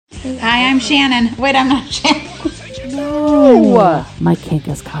Hi, I'm Shannon. Wait, I'm not Shannon. No. My kink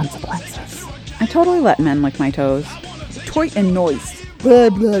has consequences. I totally let men lick my toes. Toy and noise.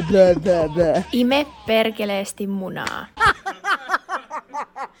 Blah, blah, blah, blah, blah. Ime perkeleesti munaa.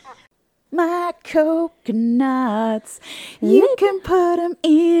 My coconuts, you can put them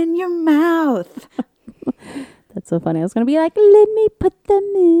in your mouth. That's so funny. I was going to be like, let me put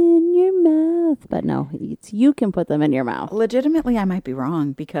them in your mouth. But no, it's you can put them in your mouth. Legitimately, I might be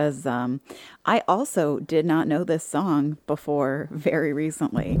wrong because I also did not know this song before very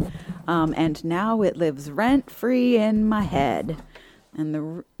recently. And now it lives rent-free in my head. And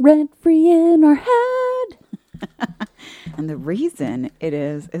the Rent-free in our head. and the reason it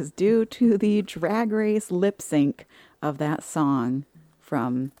is due to the Drag Race lip sync of that song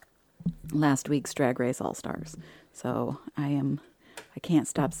from last week's Drag Race All-Stars. So I can't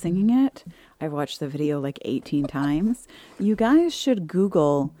stop singing it. I've watched the video like 18 times. You guys should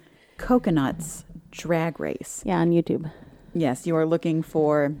Google Coconuts Drag Race. Yeah, on YouTube. Yes, you are looking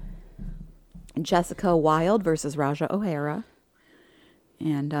for Jessica Wilde versus Raja O'Hara.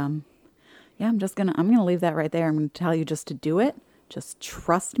 And yeah, I'm gonna leave that right there. I'm gonna tell you just to do it. Just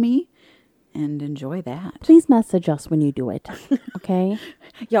trust me and enjoy that. Please message us when you do it. Okay?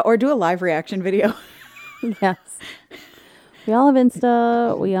 Yeah, or do a live reaction video. Yes. We all have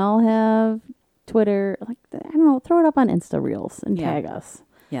Insta. We all have Twitter. Like, I don't know. Throw it up on Insta Reels and Yeah. tag us.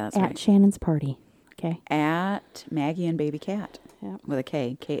 Yeah, that's At right. Shannon's Party. Okay? At Maggie and Baby Cat. Yeah. With a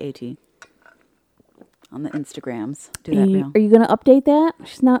K, K-A-T. On the Instagrams. Do that now. Are you going to update that?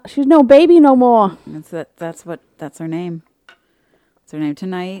 She's no baby no more. That's her name. That's her name.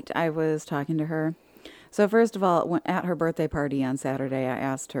 Tonight, I was talking to her. So first of all, at her birthday party on Saturday, I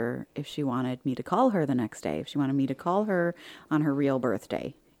asked her if she wanted me to call her the next day, if she wanted me to call her on her real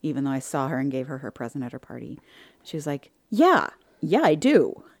birthday, even though I saw her and gave her her present at her party. She was like, yeah, I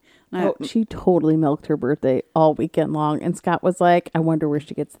do. Oh, she totally milked her birthday all weekend long. And Scott was like, I wonder where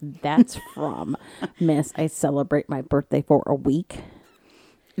she gets that's from. Miss, I celebrate my birthday for a week.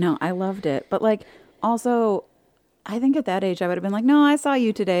 No, I loved it. But like, also, I think at that age I would have been like, no, I saw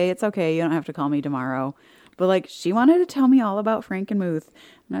you today. It's okay. You don't have to call me tomorrow. But like, she wanted to tell me all about Frank and Muth.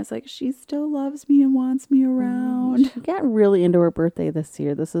 And I was like, she still loves me and wants me around. She got really into her birthday this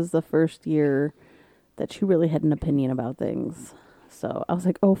year. This is the first year that she really had an opinion about things. So I was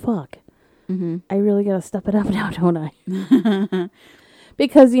like, oh, fuck. Mm-hmm. I really got to step it up now, don't I?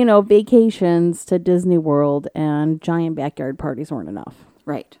 Because, vacations to Disney World and giant backyard parties weren't enough.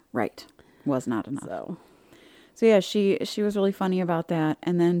 Right. Was not enough. So yeah, she was really funny about that.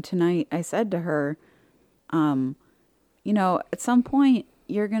 And then tonight I said to her, at some point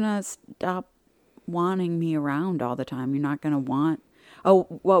you're going to stop wanting me around all the time. You're not going to want... Oh,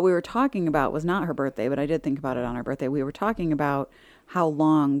 what we were talking about was not her birthday, but I did think about it on her birthday. We were talking about how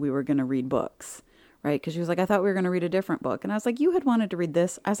long we were going to read books, right? Because she was like, I thought we were going to read a different book. And I was like, you had wanted to read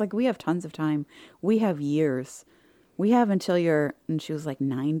this. I was like, we have tons of time. We have years. We have until you're... And she was like,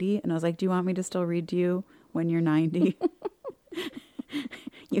 90. And I was like, do you want me to still read to you when you're 90?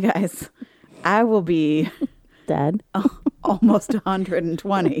 You guys, I will be... Dad? Almost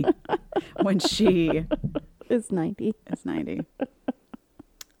 120 when she... is 90. Is 90.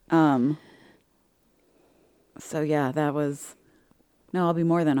 So yeah, that was, no, I'll be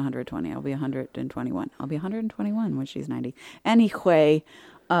more than 120. I'll be 121. I'll be 121 when she's 90. Anyway,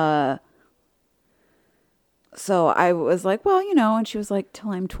 so I was like, well, and she was like,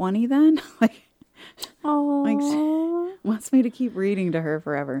 till I'm 20 then? Oh, Like she wants me to keep reading to her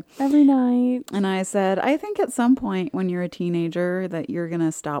forever. every night. And I said, I think at some point when you're a teenager that you're going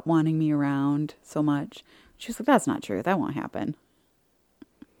to stop wanting me around so much. She was like, that's not true. That won't happen.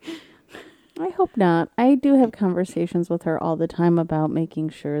 I hope not. I do have conversations with her all the time about making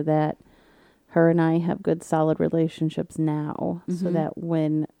sure that her and I have good, solid relationships now, so that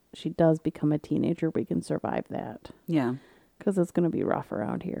when she does become a teenager, we can survive that. Yeah, Because it's going to be rough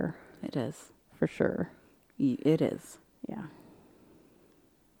around here, it is. for sure. It is. Yeah.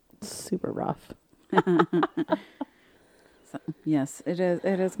 Super rough. So, yes, it is.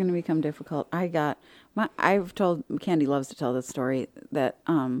 It is going to become difficult. I've told, Candy loves to tell this story, that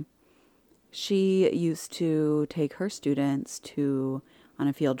she used to take her students on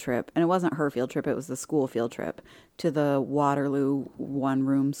a field trip, and it wasn't her field trip, it was the school field trip, to the Waterloo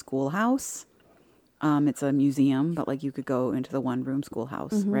one-room schoolhouse. It's a museum, but like you could go into the one-room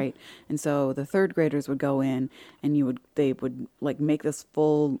schoolhouse, right? And so the third graders would go in, and they would like make this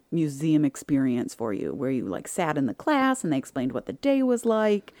full museum experience for you, where you like sat in the class and they explained what the day was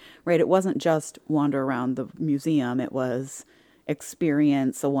like, right? It wasn't just wander around the museum; it was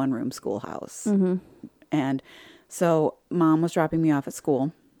experience a one-room schoolhouse. And so Mom was dropping me off at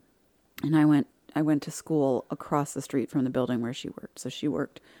school, And I went to school across the street from the building where she worked. So she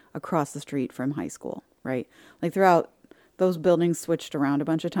worked across the street from high school, right? Like throughout, those buildings switched around a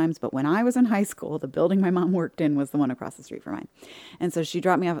bunch of times, but when I was in high school, the building my mom worked in was the one across the street from mine. And so she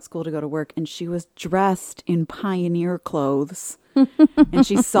dropped me off at school to go to work, and she was dressed in pioneer clothes. And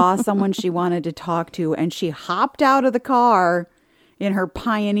she saw someone she wanted to talk to, and she hopped out of the car in her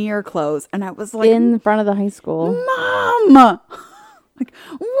pioneer clothes. And I was like, In front of the high school. Mom! Like,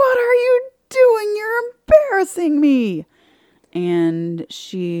 what are you doing? You're embarrassing me. And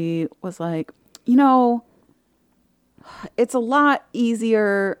she was like, you know, it's a lot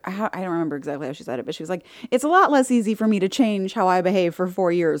easier. I don't remember exactly how she said it, but she was like, it's a lot less easy for me to change how I behave for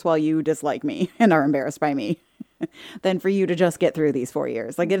 4 years while you dislike me and are embarrassed by me than for you to just get through these 4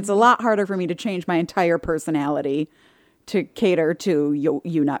 years. Like, it's a lot harder for me to change my entire personality to cater to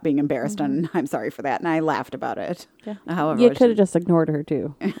you not being embarrassed. And I'm sorry for that. And I laughed about it. Yeah. However, You could have just ignored her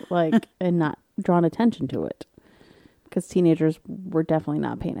too, like, and not drawn attention to it. Because teenagers were definitely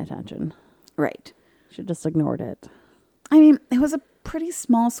not paying attention. right. Should just ignored it. I mean, it was a pretty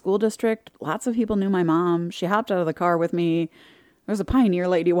small school district. Lots of people knew my mom. She hopped out of the car with me. There was a pioneer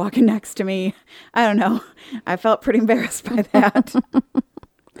lady walking next to me. I don't know. I felt pretty embarrassed by that.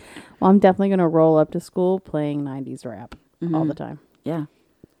 Well, I'm definitely going to roll up to school playing 90s rap all the time. Yeah.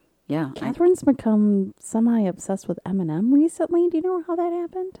 Yeah. Catherine's become semi-obsessed with Eminem recently. Do you know how that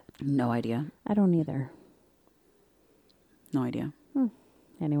happened? No idea. I don't either. No idea.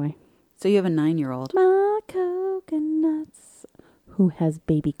 Anyway. So you have a 9-year-old. My coconuts. Who has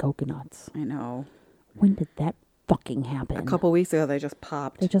baby coconuts? I know. When did that fucking happen? A couple weeks ago, they just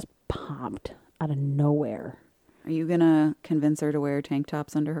popped. They just popped out of nowhere. Are you going to convince her to wear tank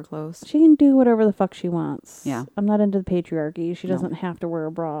tops under her clothes? She can do whatever the fuck she wants. Yeah. I'm not into the patriarchy. She No. doesn't have to wear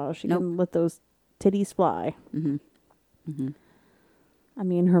a bra. She Nope. can let those titties fly. Mm-hmm. Mm-hmm. I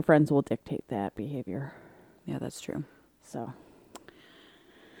mean, her friends will dictate that behavior. Yeah, that's true. So.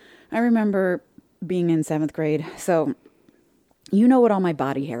 I remember being in 7th grade. So you know what all my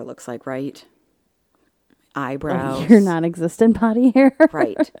body hair looks like, right? Eyebrows. Your non-existent body hair?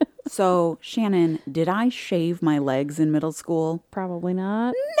 Right. So, Shannon, did I shave my legs in middle school? Probably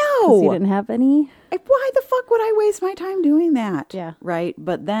not. 'Cause No. you didn't have any? Why the fuck would I waste my time doing that? Yeah. Right.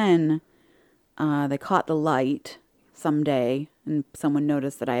 But then they caught the light someday and someone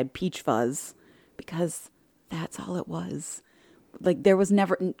noticed that I had peach fuzz because that's all it was. Like there was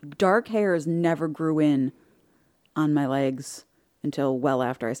never, dark hairs never grew in on my legs until well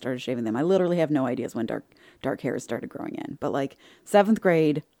after I started shaving them. I literally have no ideas when dark hairs started growing in. But like 7th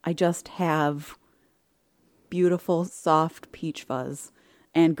grade, I just have beautiful, soft peach fuzz.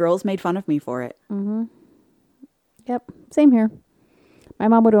 And girls made fun of me for it. Yep. Same here. My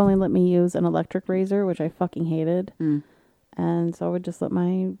mom would only let me use an electric razor, which I fucking hated. And so I would just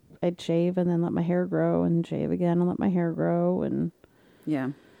I'd shave and then let my hair grow and shave again and let my hair grow. And Yeah.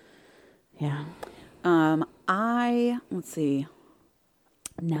 yeah. Let's see.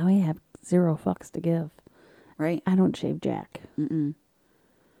 Now I have 0 fucks to give. Right? I don't shave jack.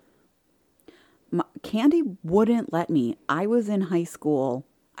 Candy wouldn't let me. I was in high school.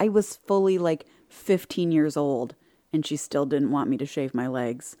 I was fully like 15 years old and she still didn't want me to shave my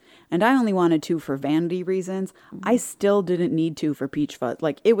legs. And I only wanted to for vanity reasons. I still didn't need to for peach fuzz.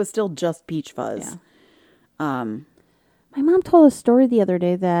 Like it was still just peach fuzz. Yeah. My mom told a story the other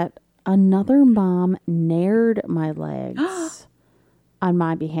day that another mom nared my legs on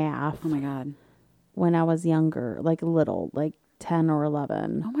my behalf Oh my God. when I was younger, like little, like 10 or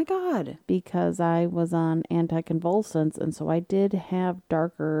 11. Oh my God. Because I was on anticonvulsants, and so I did have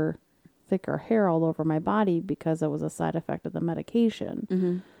darker, thicker hair all over my body because it was a side effect of the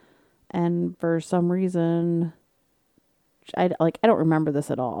medication. And for some reason, I don't remember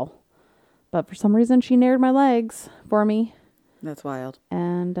this at all, but for some reason she nared my legs for me, That's wild.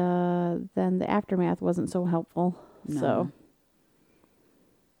 and then the aftermath wasn't so helpful. No. So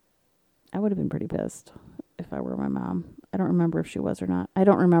I would have been pretty pissed if I were my mom. I don't remember if she was or not. I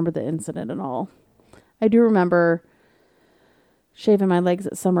don't remember the incident at all. I do remember shaving my legs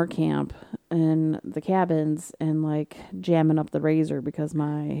at summer camp in the cabins and like jamming up the razor because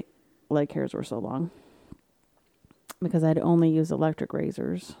my leg hairs were so long. Because I'd only use electric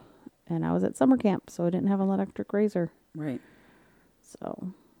razors. And I was at summer camp, so I didn't have an electric razor. Right.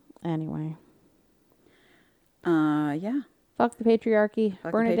 So, anyway. Yeah. Fuck the patriarchy.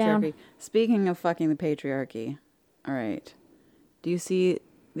 Fuck Burn the it down. patriarchy. Speaking of fucking the patriarchy. All right. Do you see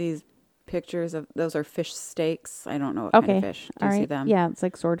these pictures of, those are fish steaks? I don't know what kind of fish. Do you see them? Yeah, it's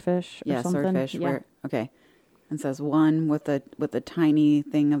like swordfish or Yeah, something. swordfish. Yeah. Okay. And it says one with the tiny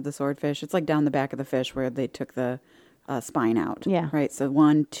thing of the swordfish. It's like down the back of the fish where they took the spine out. Yeah. Right. So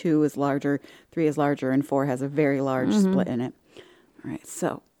 1, 2 is larger, 3 is larger, and 4 has a very large split in it. All right.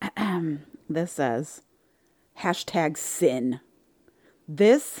 So this says #sin.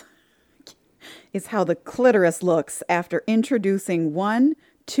 This is how the clitoris looks after introducing 1,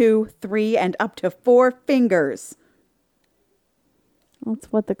 2, 3, and up to 4 fingers.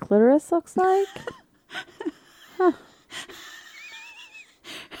 That's what the clitoris looks like?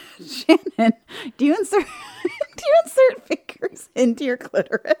 Shannon, do you insert fingers into your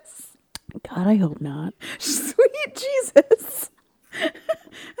clitoris? God, I hope not. Sweet Jesus.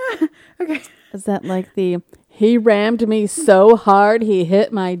 Okay. Is that like he rammed me so hard he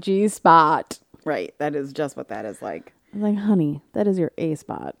hit my G spot? Right. That is just what that is like. I'm like, honey, that is your A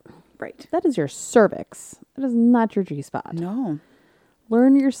spot. Right. That is your cervix. That is not your G spot. No.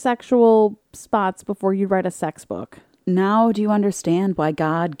 Learn your sexual spots before you write a sex book. Now do you understand why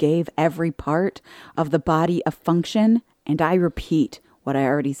God gave every part of the body a function? And I repeat what I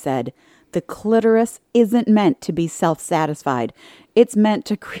already said. The clitoris isn't meant to be self-satisfied. It's meant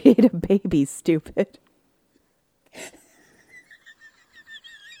to create a baby, stupid.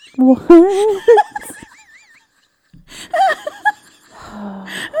 What?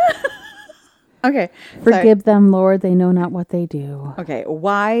 Okay. Forgive them, Lord. They know not what they do. Okay,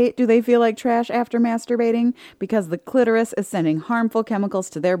 why do they feel like trash after masturbating? Because the clitoris is sending harmful chemicals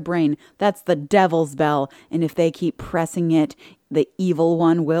to their brain. That's the devil's bell. And if they keep pressing it, the evil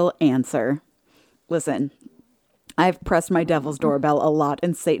one will answer. Listen, I've pressed my devil's doorbell a lot,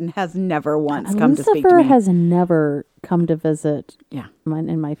 and Satan has never once come to speak to Lucifer me. has never come to visit Yeah,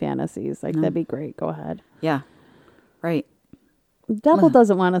 in my fantasies. Like, that'd be great. Go ahead. yeah, right. The devil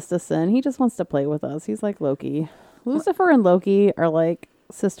doesn't want us to sin. He just wants to play with us. He's like Loki. Lucifer and Loki are like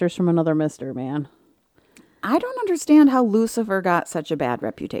sisters from another mister, man. I don't understand how Lucifer got such a bad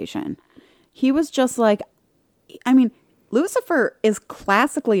reputation. He was just like, I mean, Lucifer is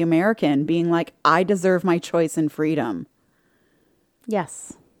classically American, being like, I deserve my choice and freedom.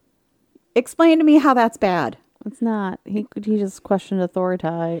 Yes. Explain to me how that's bad. It's not. He just questioned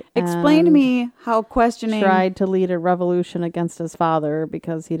authority. Explain to and me how questioning... tried to lead a revolution against his father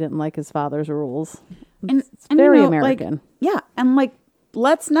because he didn't like his father's rules. It's and very you know, American. Like, yeah, and like,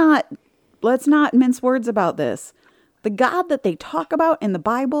 let's not mince words about this. The God that they talk about in the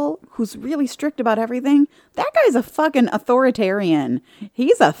Bible, who's really strict about everything, that guy's a fucking authoritarian.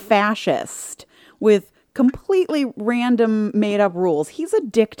 He's a fascist with completely random made-up rules. He's a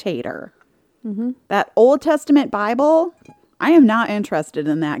dictator. Mm-hmm. That Old Testament Bible, I am not interested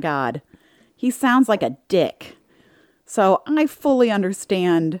in that God. He sounds like a dick. So I fully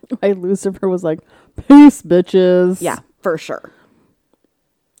understand. Why Lucifer was like, peace, bitches. Yeah, for sure.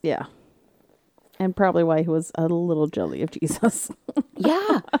 Yeah. And probably why he was a little jelly of Jesus.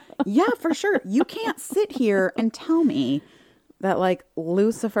 Yeah, for sure. You can't sit here and tell me that, like,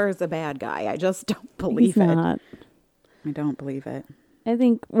 Lucifer's a bad guy. I just don't believe He's it. not. I don't believe it. I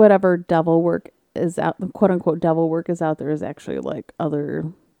think whatever devil work is out, quote unquote devil work is out there, is actually like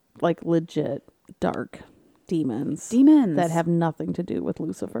other, like legit dark demons that have nothing to do with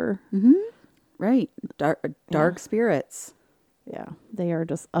Lucifer. Mm-hmm. Right. Dark spirits. Yeah, they are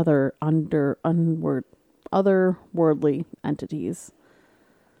just otherworldly entities.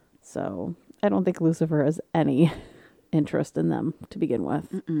 So I don't think Lucifer has any interest in them to begin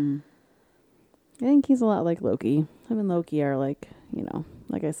with. Mm-mm. I think he's a lot like Loki. Him and Loki are like, you know,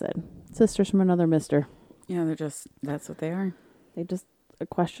 like I said, sisters from another mister. Yeah, that's what they are. They just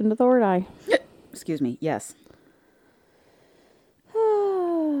questioned authority. Excuse me. Yes.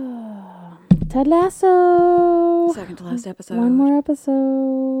 Ted Lasso. Second to last episode. One more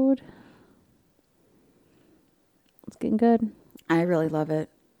episode. It's getting good. I really love it.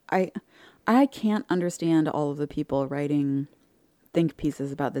 I can't understand all of the people writing think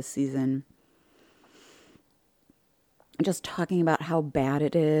pieces about this season. Just talking about how bad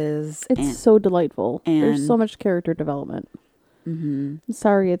it is. It's so delightful. and There's so much character development. Mm-hmm. I'm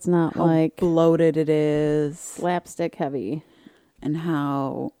sorry it's not how like bloated it is. slapstick heavy. And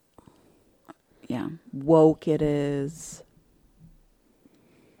how, woke it is.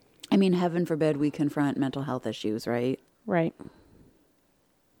 I mean, heaven forbid we confront mental health issues, right? Right.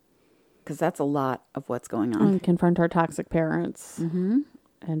 Because that's a lot of what's going on. And confront our toxic parents. Mm-hmm.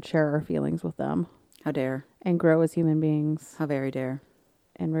 And share our feelings with them. How dare. And grow as human beings. How very dare.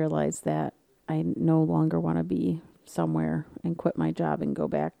 And realize that I no longer want to be somewhere and quit my job and go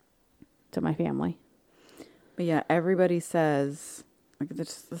back to my family. But yeah, everybody says, like, the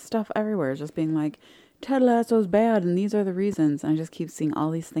stuff everywhere is just being like, Ted Lasso's bad and these are the reasons. And I just keep seeing all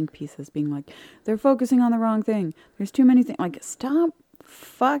these think pieces being like, they're focusing on the wrong thing. There's too many things. Like, stop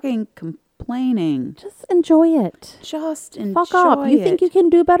fucking complaining. Just enjoy it. Just enjoy Fuck up. You think you can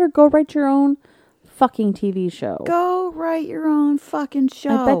do better? Go write your own fucking TV show. Go write your own fucking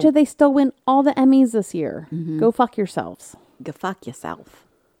show. I bet you they still win all the Emmys this year. Go fuck yourselves. Go fuck yourself.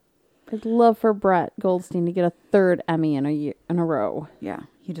 I'd love for Brett Goldstein to get a third Emmy in a row. Yeah,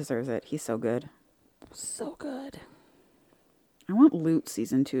 he deserves it. He's so good. So good. I want Loot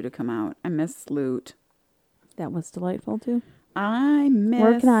season 2 to come out. I miss Loot. That was delightful too. I miss.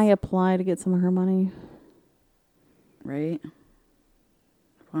 Where can I apply to get some of her money? Right.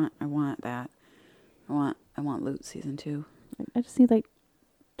 I want that. I want Loot season 2. I just need like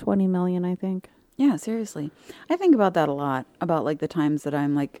 20 million, I think. Yeah, seriously. I think about that a lot, about like the times that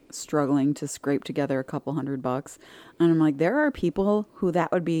I'm like struggling to scrape together a couple $100. And I'm like, there are people who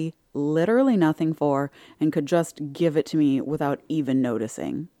that would be literally nothing for and could just give it to me without even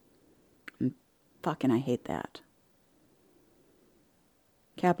noticing. And fucking I hate that.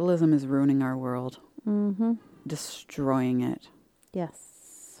 Capitalism is ruining our world. Mm-hmm. Destroying it.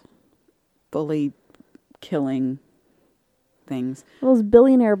 Yes. Fully killing things. Those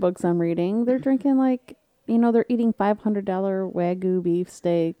billionaire books I'm reading, they're drinking like, they're eating $500 Wagyu beef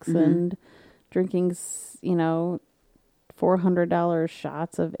steaks and drinking, $400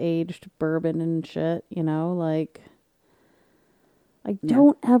 shots of aged bourbon and shit, like.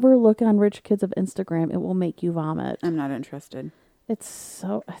 Don't ever look on rich kids of Instagram. It will make you vomit. I'm not interested. It's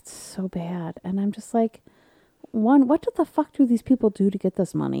so bad. And I'm just like, one, what the fuck do these people do to get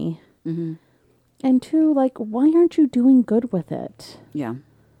this money? Mm-hmm. And two, like, why aren't you doing good with it? Yeah.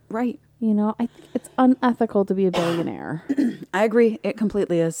 Right. I think it's unethical to be a billionaire. I agree. It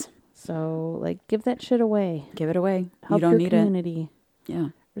completely is. So, like, give that shit away. Give it away. Help you don't your need community. it. Yeah.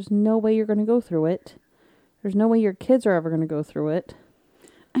 There's no way you're going to go through it. There's no way your kids are ever going to go through it.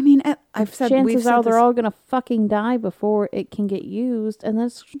 I mean, we've said chances are they're this. all going to fucking die before it can get used, and then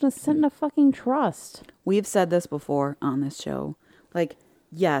it's just sent in a fucking trust. We've said this before on this show. Like,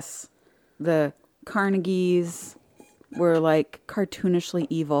 yes, the Carnegies were like cartoonishly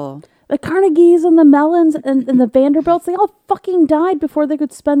evil. The Carnegies and the Mellons and the Vanderbilts, they all fucking died before they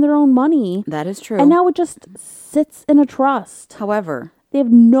could spend their own money. That is true. And now it just sits in a trust. However, They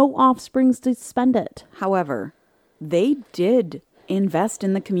have no offsprings to spend it. They did invest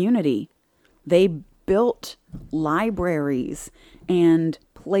in the community. They built libraries and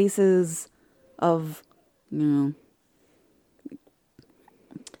places of, I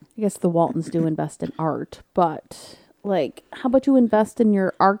guess the Waltons do invest in art, but like, how about you invest in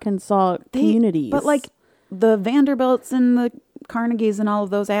your Arkansas communities? But like the Vanderbilts and the Carnegies and all of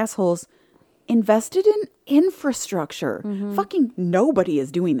those assholes invested in infrastructure. Fucking nobody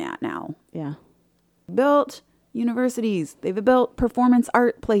is doing that now. Yeah. Built universities. They've built performance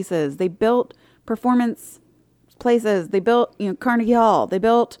art places. They built performance places. They built, Carnegie Hall. They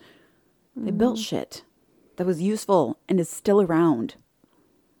built shit that was useful and is still around.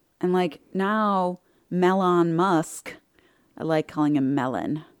 And like now, Melon Musk, I like calling him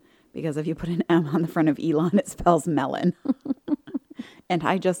Melon because if you put an M on the front of Elon, it spells melon. And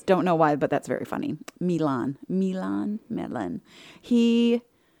I just don't know why, but that's very funny. Melon. He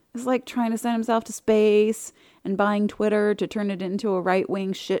is like trying to send himself to space and buying Twitter to turn it into a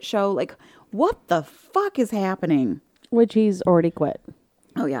right-wing shit show. Like, what the fuck is happening? Which he's already quit.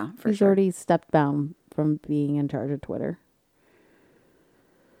 Oh, yeah, for He's sure. already stepped down from being in charge of Twitter.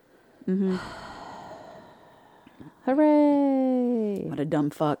 Mm-hmm. Hooray! What a dumb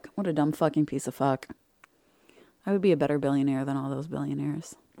fuck. What a dumb fucking piece of fuck. I would be a better billionaire than all those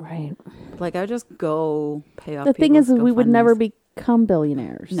billionaires. Right. Like, I would just go pay off The thing is, people's we would never GoFundMes. become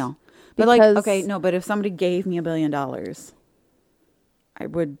billionaires. No. But Because- like, okay, no, but if somebody gave me $1 billion, I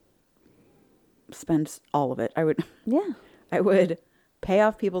would spend all of it. I would pay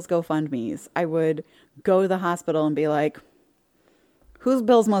off people's GoFundMes. I would go to the hospital and be like, whose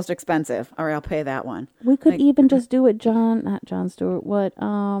bill's most expensive? All right, I'll pay that one. We could Like- even just do what not John Stewart, what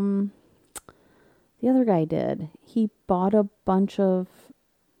the other guy did. He bought a bunch of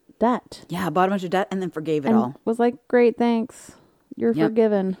debt. Yeah, I bought a bunch of debt and then forgave it And all. was like, great, thanks. You're Yep.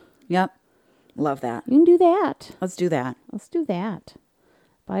 forgiven. Yep. Love that. You can do that. Let's do that. Let's do that.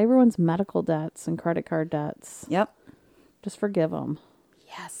 Buy everyone's medical debts and credit card debts. Yep. Just forgive them.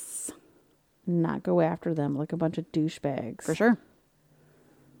 Yes. Not go after them like a bunch of douchebags. For sure.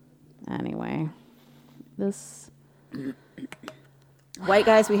 Anyway, this White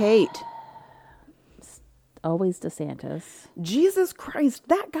guys we hate. always DeSantis. Jesus Christ,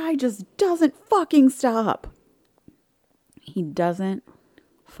 that guy just doesn't fucking stop. He doesn't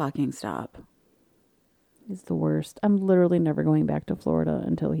fucking stop. He's the worst. I'm literally never going back to Florida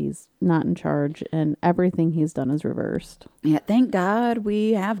until he's not in charge and everything he's done is reversed. Yeah, thank God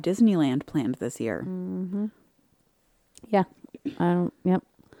we have Disneyland planned this year. Yeah. Yep.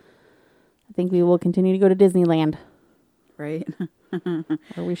 I think we will continue to go to Disneyland. Right?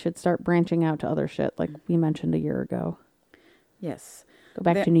 Or we should start branching out to other shit like we mentioned a year ago. Yes. Go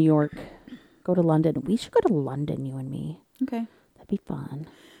back to New York. Go to London. We should go to London, you and me. Okay. That'd be fun.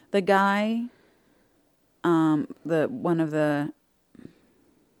 The guy, not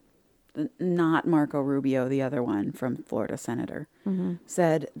Marco Rubio, the other one from Florida senator,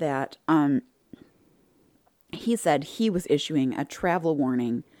 said that he said he was issuing a travel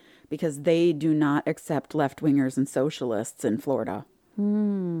warning because they do not accept left-wingers and socialists in Florida.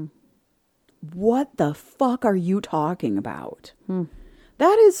 What the fuck are you talking about?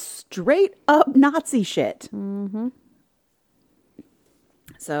 That is straight up Nazi shit.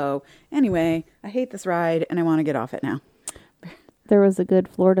 So anyway, I hate this ride and I want to get off it now. There was a good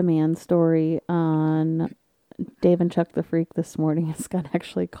Florida man story on Dave and Chuck the Freak this morning. Scott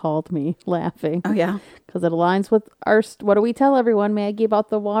actually called me laughing. Oh, yeah? Because it aligns with our, what do we tell everyone, Maggie, about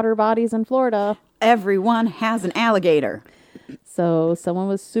the water bodies in Florida? Everyone has an alligator. So someone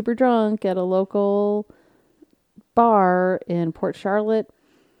was super drunk at a local bar in Port Charlotte,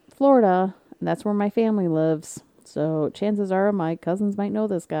 Florida. And that's where my family lives. So chances are my cousins might know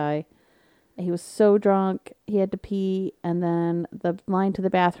this guy. He was so drunk, he had to pee, and then the line to the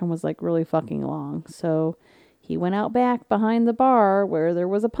bathroom was like really fucking long. So he went out back behind the bar where there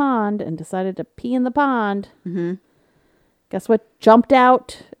was a pond and decided to pee in the pond. Guess what? Jumped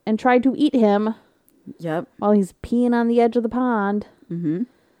out and tried to eat him. Yep. While he's peeing on the edge of the pond.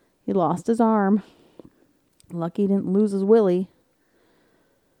 He lost his arm. Lucky he didn't lose his willy.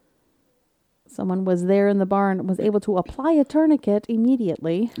 Someone was there in the bar and was able to apply a tourniquet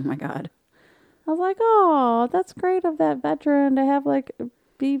immediately. Oh, my God. I was like, oh, that's great of that veteran to have, like,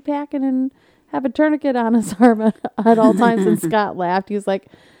 be packing and have a tourniquet on his arm at all times. And Scott laughed. He was like,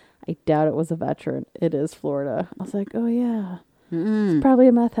 I doubt it was a veteran. It is Florida. I was like, oh, yeah. It's probably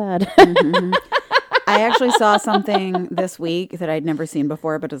a meth head. I actually saw something this week that I'd never seen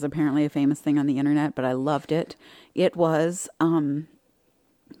before, but is apparently a famous thing on the internet, but I loved it. It was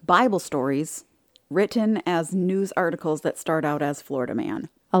Bible stories written as news articles that start out as Florida man.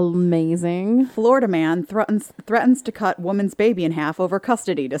 Amazing. Florida man threatens to cut woman's baby in half over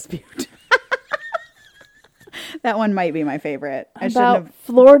custody dispute. That one might be my favorite. I shouldn't About have.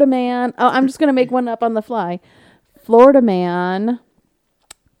 Florida man. Oh, I'm just going to make one up on the fly. Florida man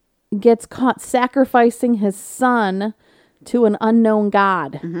gets caught sacrificing his son to an unknown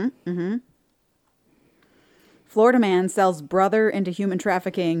god. Florida man sells brother into human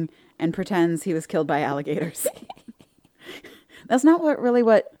trafficking and pretends he was killed by alligators. That's not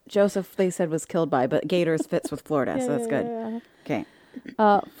what Joseph, they said, was killed by, but gators fits with Florida, so that's good. Okay.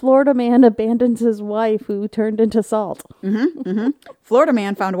 Florida man abandons his wife who turned into salt. Florida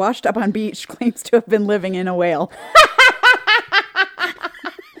man found washed up on beach claims to have been living in a whale.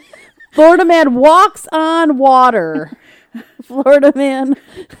 Florida man walks on water. Florida man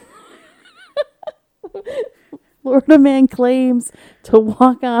claims to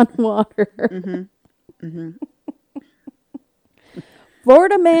walk on water.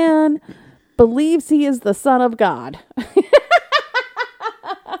 Florida man believes he is the son of God.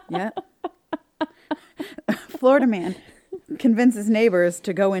 Yeah. Florida man convinces neighbors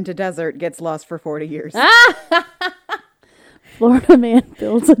to go into desert, gets lost for 40 years. Florida man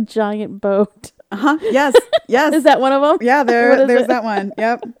builds a giant boat. Yes. Is that one of them? Yeah, there's that one.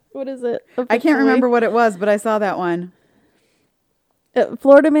 Yep. What is it? I can't remember what it was, but I saw that one.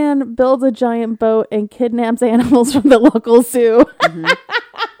 Florida man builds a giant boat and kidnaps animals from the local zoo.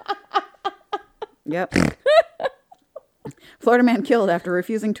 Yep. Florida man killed after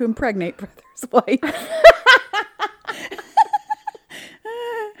refusing to impregnate brother's wife.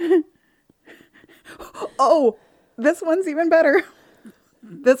 Oh, this one's even better.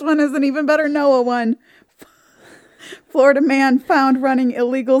 This one is an even better Noah one. Florida man found running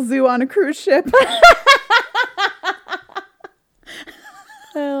illegal zoo on a cruise ship.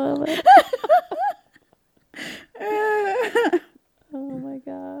 I love it. Oh my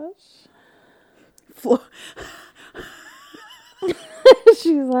gosh.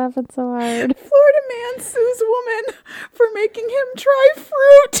 She's laughing so hard. Florida man sues woman for making him try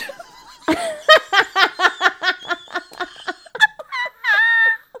fruit.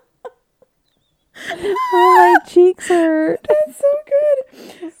 Oh, my cheeks hurt. That's so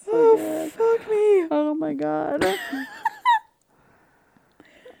good. So good. Fuck me. Oh my god.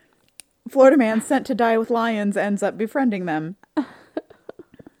 Florida man sent to die with lions ends up befriending them.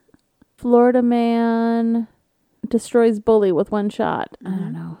 Florida man destroys bully with one shot. I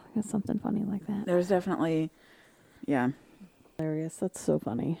don't know. It's something funny like that. There's definitely, yeah. Hilarious. That's so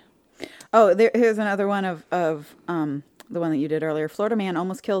funny. Oh, here's another one of the one that you did earlier. Florida man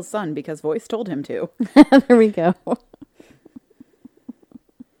almost kills son because voice told him to. There we go.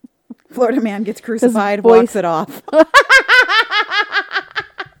 Florida man gets crucified, voice- walks it off.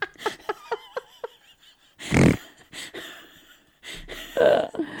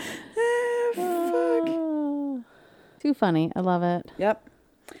 Too funny. I love it. Yep.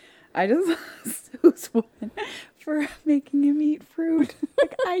 I just Sue's woman for making him eat fruit.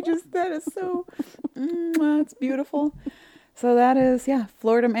 Like that is so, it's beautiful. So that is,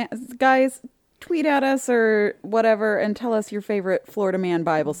 Florida man. Guys, tweet at us or whatever and tell us your favorite Florida man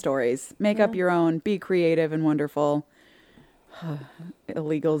Bible stories. Make up your own. Be creative and wonderful.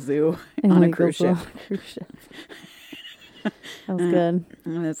 Illegal zoo on a cruise ship. That was good.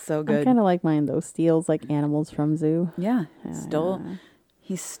 That's so I good. kind of like mine though. Steals like animals from zoo. Yeah.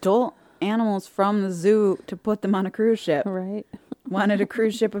 He stole animals from the zoo to put them on a cruise ship. Right. Wanted a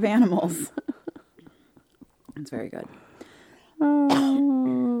cruise ship of animals. It's very good.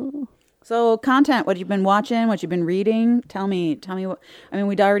 Oh. So content, what you've been watching, what you've been reading. Tell me what, I mean,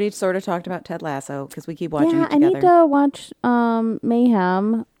 we'd already sort of talked about Ted Lasso because we keep watching it together. I need to watch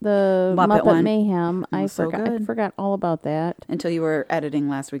Mayhem, the Muppet Muppet one. Mayhem. I So forgot. I good. forgot all about that. Until you were editing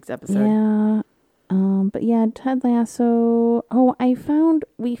last week's episode. Yeah. But yeah, Ted Lasso. Oh,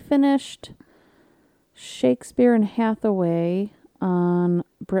 we finished Shakespeare and Hathaway on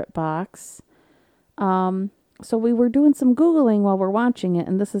BritBox. So we were doing some Googling while we're watching it,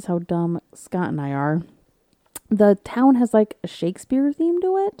 and this is how dumb Scott and I are. The town has like a Shakespeare theme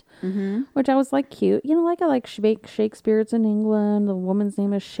to it, which I was like cute. You know, like I like Shakespeare. It's in England. The woman's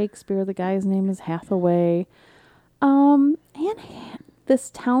name is Shakespeare. The guy's name is Hathaway. And this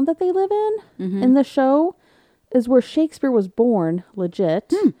town that they live in the show is where Shakespeare was born,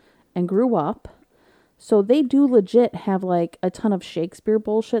 legit, and grew up. So they do legit have like a ton of Shakespeare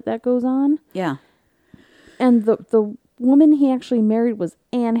bullshit that goes on. Yeah. And the woman he actually married was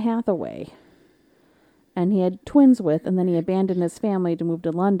Anne Hathaway. And he had twins with, and then he abandoned his family to move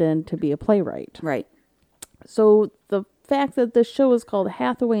to London to be a playwright. Right. So the fact that this show is called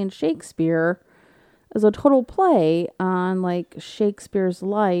Hathaway and Shakespeare is a total play on like Shakespeare's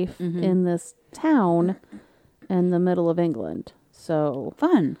life in this town in the middle of England. So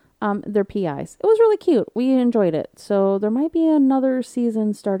Fun. they're PIs. It was really cute. We enjoyed it. So there might be another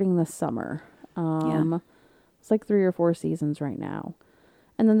season starting this summer. It's like 3 or 4 seasons right now.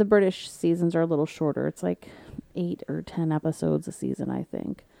 And then the British seasons are a little shorter. It's like 8 or 10 episodes a season, I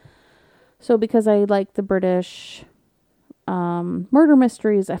think. So because I like the British murder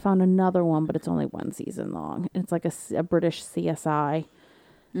mysteries, I found another one, but it's only 1 season long. It's like a British CSI.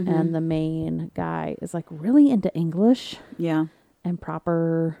 And the main guy is like really into English. Yeah. And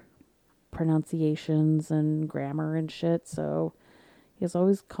proper pronunciations and grammar and shit. So he's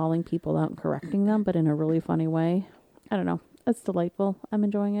always calling people out and correcting them, but in a really funny way. I don't know. It's delightful. I'm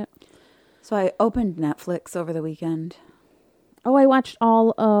enjoying it. So I opened Netflix over the weekend. Oh, I watched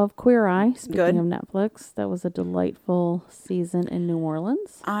all of Queer Eye. Speaking Good. of Netflix, that was a delightful season in New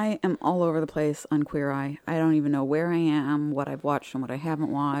Orleans. I am all over the place on Queer Eye. I don't even know where I am, what I've watched and what I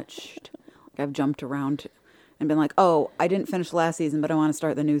haven't watched. I've jumped around and been like, oh, I didn't finish the last season, but I want to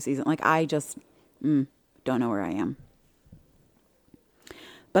start the new season. Like, I just don't know where I am.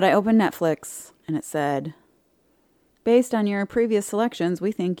 But I opened Netflix and it said, based on your previous selections,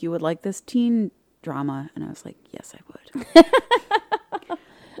 we think you would like this teen drama. And I was like, yes, I would.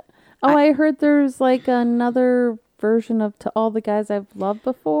 I heard there's like another version of To All the Guys I've Loved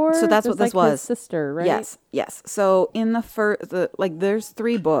Before. So that's what There's this like was. His sister, right? Yes. So in the first, there's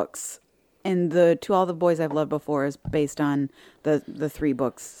 3 books, and the To All the Boys I've Loved Before is based on the 3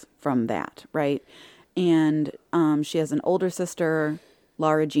 books from that, right? And she has an older sister.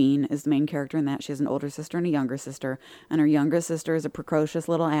 Laura Jean is the main character in that. She has an older sister and a younger sister. And her younger sister is a precocious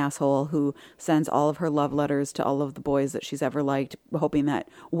little asshole who sends all of her love letters to all of the boys that she's ever liked, hoping that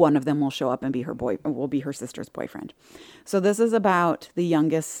one of them will show up and be will be her sister's boyfriend. So this is about the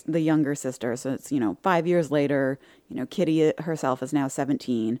younger sister. So it's, 5 years later, Kitty herself is now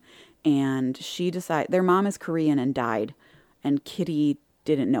 17. And she their mom is Korean and died. And Kitty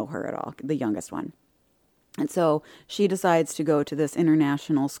didn't know her at all, the youngest one. And so she decides to go to this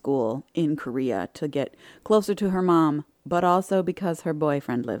international school in Korea to get closer to her mom, but also because her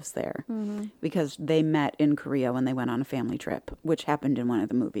boyfriend lives there. Because they met in Korea when they went on a family trip, which happened in one of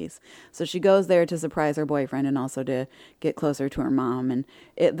the movies. So she goes there to surprise her boyfriend and also to get closer to her mom. And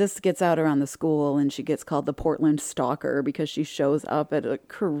this gets out around the school, and she gets called the Portland Stalker because she shows up at a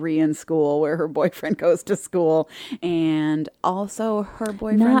Korean school where her boyfriend goes to school. And also her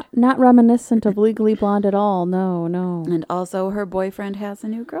boyfriend... Not reminiscent of Legally Blonde at all. No. And also her boyfriend has a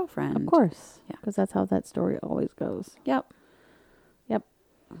new girlfriend. Of course. Yeah. Because that's how that story always goes. Yep.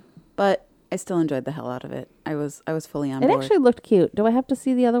 But I still enjoyed the hell out of it. I was fully on It board. actually looked cute. Do I have to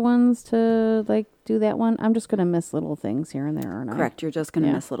see the other ones to do that one? I'm just gonna miss little things here and there, aren't I? Correct. You're just going to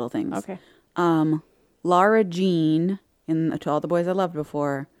Yeah. miss little things. Okay. Lara Jean, in To All the Boys I Loved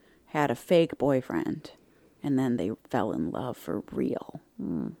Before, had a fake boyfriend. And then they fell in love for real.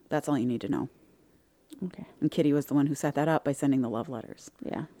 That's all you need to know. Okay. And Kitty was the one who set that up by sending the love letters.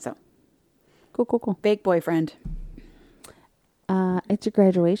 Yeah. So, Cool. fake boyfriend. It's your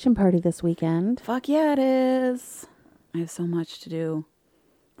graduation party this weekend. Fuck yeah, it is. I have so much to do.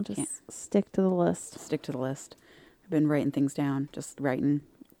 Just stick to the list. Stick to the list. I've been writing things down, just writing.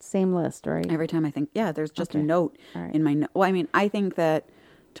 Same list, right? Every time I think, there's just a Okay. note All right. in my Well, I mean, I think that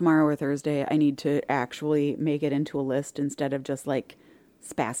tomorrow or Thursday, I need to actually make it into a list instead of just like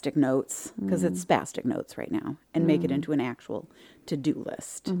spastic notes, because it's spastic notes right now, and make it into an actual to-do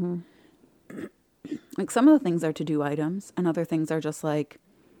list. Like some of the things are to-do items, and other things are just like,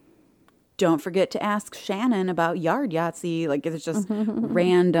 don't forget to ask Shannon about yard Yahtzee. Like it's just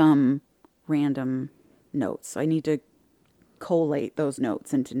random notes. So I need to collate those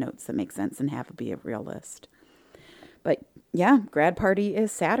notes into notes that make sense and have it be a real list. But yeah, grad party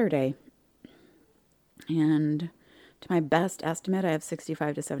is Saturday. And to my best estimate, I have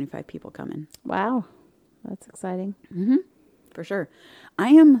 65 to 75 people coming. Wow. That's exciting. For sure. I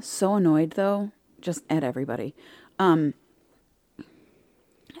am so annoyed though, just at everybody.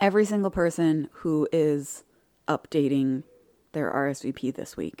 Every single person who is updating their RSVP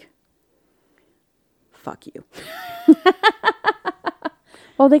this week. Fuck you.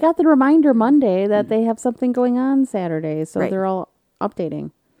 Well, they got the reminder Monday that they have something going on Saturday, so Right. they're all updating.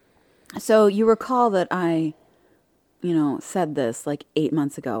 So you recall that I, said this like 8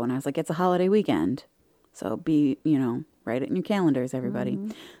 months ago, and I was like, it's a holiday weekend. So write it in your calendars, everybody.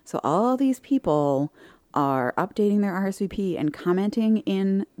 So all these people are updating their RSVP and commenting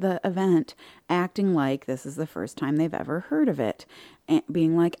in the event, acting like this is the first time they've ever heard of it. And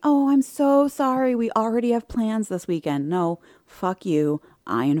being like, oh, I'm so sorry. We already have plans this weekend. No, fuck you.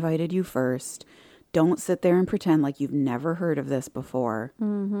 I invited you first. Don't sit there and pretend like you've never heard of this before.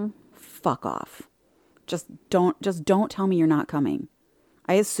 Fuck off. Just don't tell me you're not coming.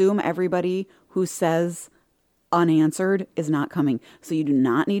 I assume everybody who says unanswered is not coming. So you do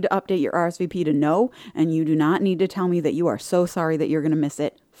not need to update your RSVP to no, and you do not need to tell me that you are so sorry that you're going to miss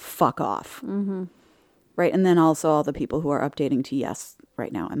it. Fuck off. Right? And then also all the people who are updating to yes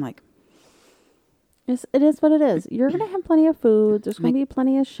right now. I'm like, It is what it is. You're going to have plenty of food. There's going to be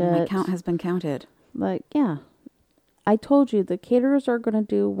plenty of shit. my count has been counted. Like, yeah. I told you, the caterers are going to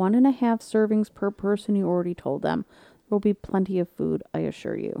do 1.5 servings per person. You already told them. There will be plenty of food, I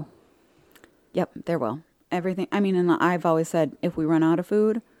assure you. Yep, there will. Everything. I mean, and I've always said, if we run out of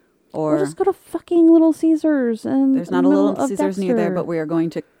food, Or or just go to fucking Little Caesars. And there's not in a the Little middle of Caesars near there, Dexter. but we are going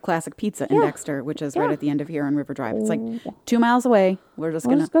to Classic Pizza in Yeah. Dexter, which is right Yeah. at the end of here on River Drive. It's like 2 miles away. We're just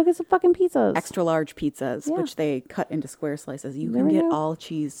We'll going just to go get some fucking pizzas. extra large pizzas, Yeah. which they cut into square slices. You There can we get go. all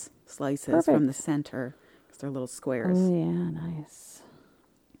cheese slices from Perfect. the center because they're little squares. Oh, yeah, nice.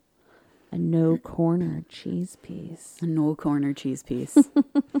 A no corner cheese piece. A no corner cheese piece.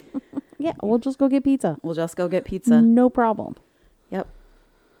 Yeah, we'll just go get pizza. We'll just go get pizza. No problem. Yep.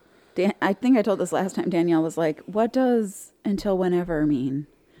 I think I told this last time. Danielle was like, what does until whenever mean?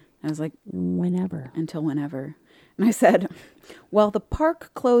 I was like, Whenever. until whenever. And I said, well, the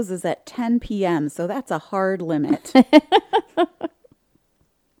park closes at 10 p.m., so that's a hard limit.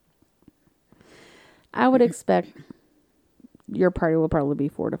 I would expect your party will probably be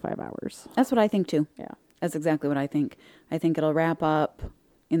 4 to 5 hours. That's what I think, too. Yeah. That's exactly what I think. I think it'll wrap up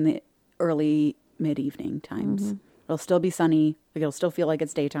in the early mid-evening times. It'll still be sunny. Like, it'll still feel like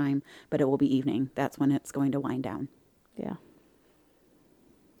it's daytime, but it will be evening. That's when it's going to wind down. Yeah.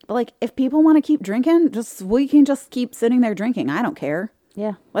 But, like, if people want to keep drinking, we can just keep sitting there drinking. I don't care.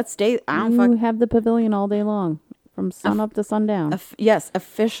 Yeah. Let's stay. I don't You fuck. have the pavilion all day long. From sun up to sundown. Yes,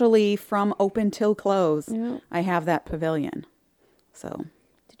 officially from open till close, Yeah. I have that pavilion. So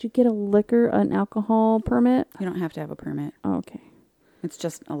Did you get an alcohol permit? you don't have to have a permit. Oh, okay. It's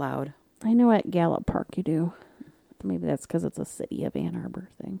just allowed. I know at Gallup Park you do. Maybe that's because it's a city of Ann Arbor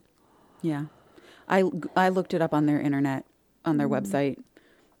thing. Yeah. I looked it up on their internet, on their website,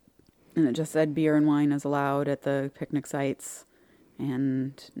 and it just said beer and wine is allowed at the picnic sites,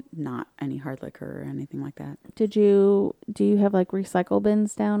 and not any hard liquor or anything like that. Do you have like recycle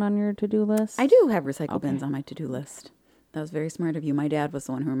bins down on your to-do list? I do have recycle bins on my to-do list. That was very smart of you. My dad was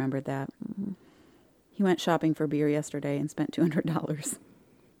the one who remembered that. Mm-hmm. He went shopping for beer yesterday and spent $200.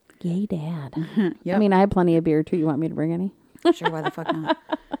 Yay, Dad. Yep. I mean, I have plenty of beer too. You want me to bring any? Sure, why the fuck not?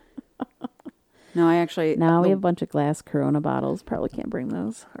 No, I actually... Now we have a bunch of glass Corona bottles. Probably can't bring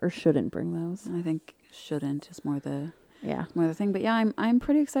those, or shouldn't bring those. I think shouldn't is more the thing. But yeah, I'm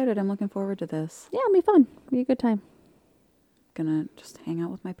pretty excited. I'm looking forward to this. Yeah, it'll be fun. Be a good time. Gonna just hang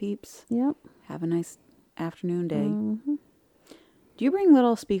out with my peeps. Yep. Have a nice afternoon day. Mm-hmm. Do you bring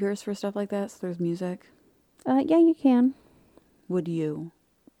little speakers for stuff like that so there's music? Yeah, you can. Would you?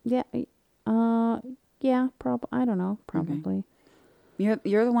 Yeah. Yeah, I don't know. Probably. Okay.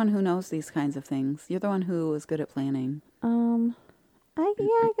 You're the one who knows these kinds of things. You're the one who is good at planning.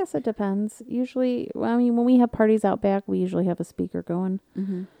 I guess it depends. Usually, I mean, when we have parties out back, we usually have a speaker going.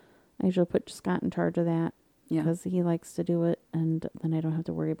 Mm-hmm. I usually put Scott in charge of that. Yeah. Because he likes to do it, and then I don't have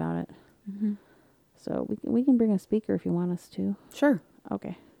to worry about it. Mm-hmm. So we can bring a speaker if you want us to. Sure.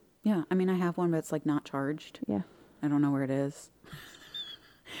 Okay. Yeah, I mean, I have one, but it's like not charged. Yeah. I don't know where it is.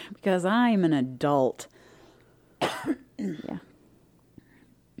 Because I'm an adult. Yeah.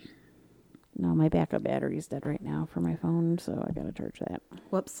 No, my backup battery's dead right now for my phone, so I gotta charge that.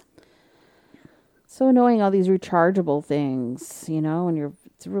 Whoops. So annoying, all these rechargeable things,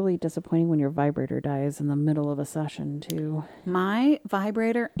 it's really disappointing when your vibrator dies in the middle of a session too. My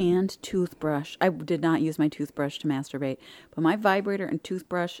vibrator and toothbrush, I did not use my toothbrush to masturbate, but my vibrator and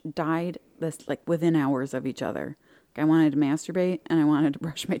toothbrush died within hours of each other. I wanted to masturbate and I wanted to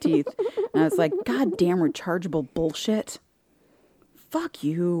brush my teeth. And I was like, God damn rechargeable bullshit. Fuck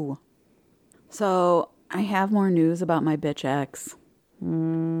you. So I have more news about my bitch ex. I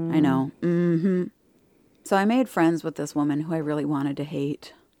know. Mm-hmm. So I made friends with this woman who I really wanted to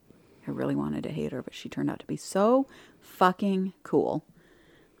hate. I really wanted to hate her, but she turned out to be so fucking cool.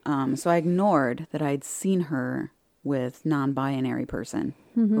 So I ignored that I'd seen her with non-binary person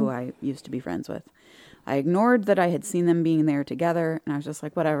who I used to be friends with. I ignored that I had seen them being there together, and I was just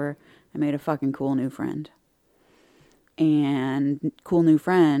like, whatever. I made a fucking cool new friend. And cool new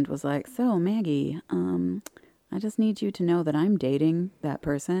friend was like, so Maggie, I just need you to know that I'm dating that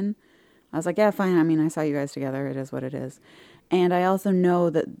person. I was like, yeah, fine. I mean, I saw you guys together. It is what it is. And I also know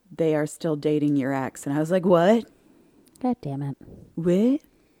that they are still dating your ex. And I was like, what? God damn it. What?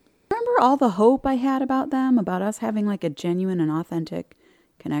 Remember all the hope I had about them, about us having like a genuine and authentic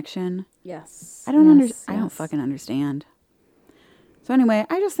connection? Yes. I don't fucking understand. So anyway,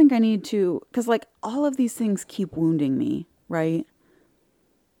 I just think I need to, because like all of these things keep wounding me, right?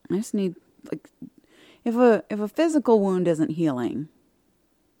 I just need, like, if a physical wound isn't healing,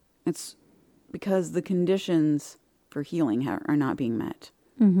 it's because the conditions for healing are not being met.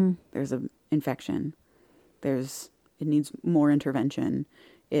 Mm-hmm. There's an infection. It needs more intervention.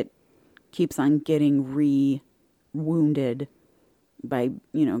 It keeps on getting re-wounded by,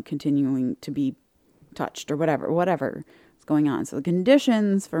 continuing to be touched or whatever is going on. So the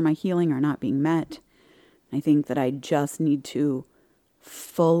conditions for my healing are not being met. I think that I just need to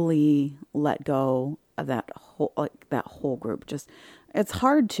fully let go of that whole group. Just, it's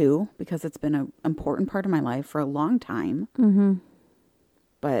hard to, because it's been an important part of my life for a long time. Mm-hmm.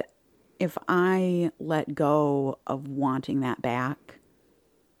 But if I let go of wanting that back,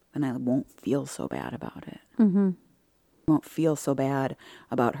 then I won't feel so bad about it. Mm-hmm. I won't feel so bad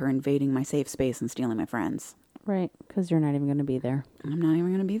about her invading my safe space and stealing my friends. Right, because you're not even going to be there. I'm not even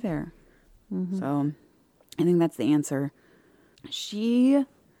going to be there. Mm-hmm. So I think that's the answer. She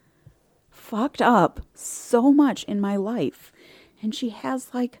fucked up so much in my life. And she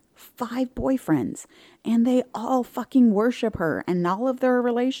has like 5 boyfriends. And they all fucking worship her. And all of their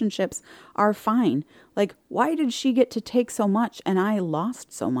relationships are fine. Like, why did she get to take so much and I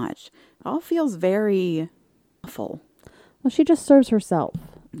lost so much? It all feels very awful. Well, she just serves herself.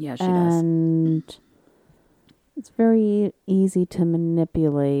 Yeah, she does. And it's very easy to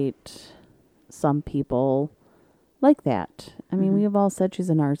manipulate some people like that. I mean, we have all said she's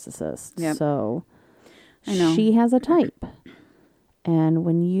a narcissist. Yep. So I know. she has a type. And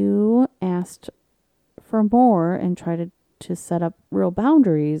when you asked for more and tried to set up real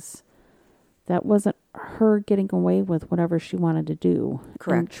boundaries, that wasn't her getting away with whatever she wanted to do.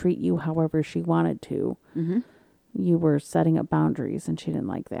 Correct. And treat you however she wanted to. Mm-hmm. You were setting up boundaries and she didn't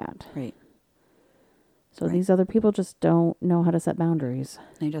like that. Right. So these other people just don't know how to set boundaries.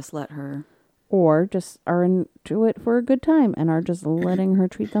 They just let her. Or just are into it for a good time and are just letting her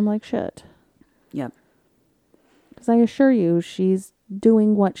treat them like shit. Yep. Because I assure you, she's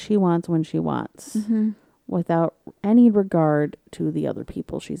doing what she wants when she wants, without any regard to the other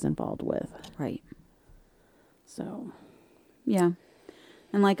people she's involved with. Right. So, Yeah.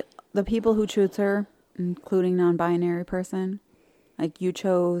 And like the people who choose her, including non-binary person, like you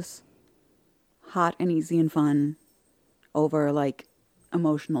chose hot and easy and fun over like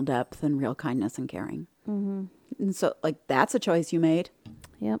emotional depth and real kindness and caring. Mm-hmm. And so like that's a choice you made.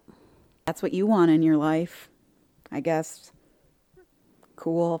 yep. That's what you want in your life, I guess.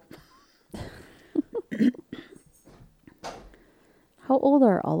 Cool. How old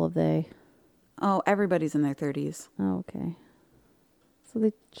are all of they? Oh, everybody's in their 30s. Oh, okay. So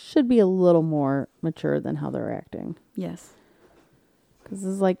they should be a little more mature than how they're acting. Yes. Because this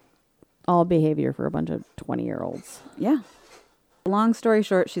is like all behavior for a bunch of 20-year-olds. Yeah. Long story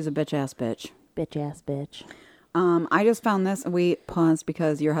short, she's a bitch-ass bitch. Bitch-ass bitch. I just found this. We paused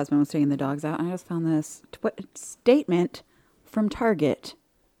because your husband was taking the dogs out. I just found this statement from Target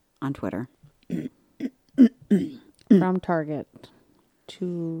on Twitter. From Target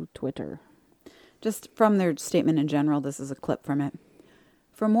to Twitter. Just from their statement in general, this is a clip from it.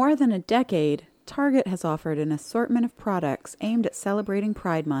 For more than a decade, Target has offered an assortment of products aimed at celebrating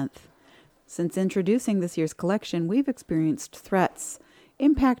Pride Month. Since introducing this year's collection, we've experienced threats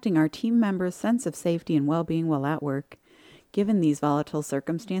impacting our team members' sense of safety and well-being while at work. Given these volatile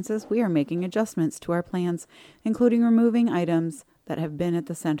circumstances, we are making adjustments to our plans, including removing items that have been at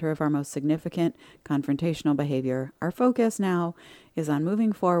the center of our most significant confrontational behavior. Our focus now is on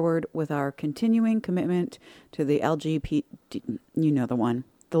moving forward with our continuing commitment to the LGBT, you know the one,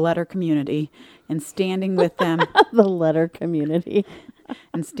 the letter community, and standing with them The letter community.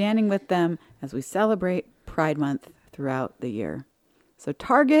 and standing with them as we celebrate Pride Month throughout the year. So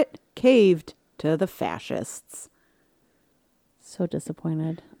Target caved to the fascists. So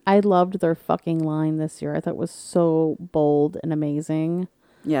disappointed. I loved their fucking line this year. I thought it was so bold and amazing.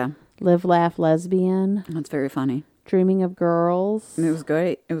 Yeah, Live, laugh, lesbian. that's very funny. Dreaming of girls. And it was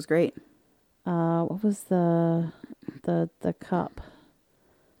great. It was great. What was the cup?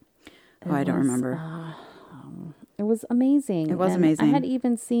 Oh, I don't remember. It was amazing. It was And amazing. I had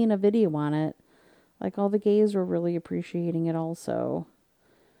even seen a video on it. Like all the gays were really appreciating it also.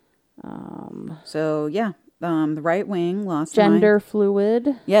 So yeah, the right wing lost Gender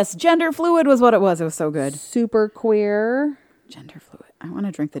fluid. Yes, gender fluid was what it was. It was so good. Super queer. Gender fluid. I want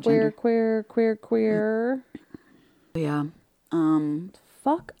to drink the Queer, gender. queer. Yeah.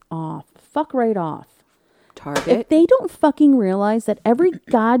 Fuck off. Fuck right off. Target. If they don't fucking realize that every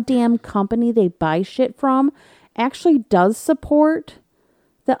goddamn company they buy shit from actually does support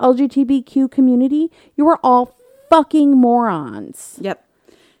the LGBTQ community, you are all fucking morons. Yep.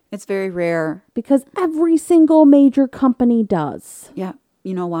 It's very rare. Because every single major company does. Yeah.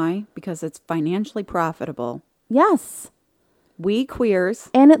 You know why? Because it's financially profitable. Yes. We queers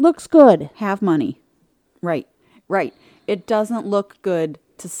And it looks good. have money. Right. Right. It doesn't look good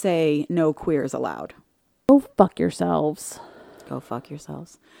to say no queers allowed. Go fuck yourselves. Go fuck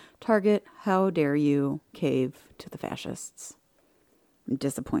yourselves. Target, how dare you cave to the fascists? I'm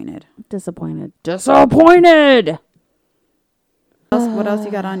disappointed. Disappointed. Disappointed! What else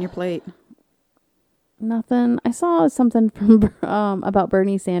you got on your plate? Nothing. I saw something from about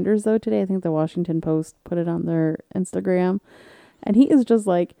Bernie Sanders though today. I think the Washington Post put it on their Instagram, and he is just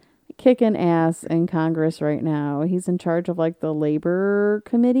like kicking ass in Congress right now. He's in charge of like the labor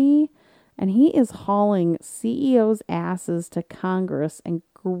committee, and he is hauling CEOs' asses to Congress and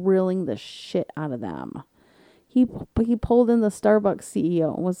grilling the shit out of them. He pulled in the Starbucks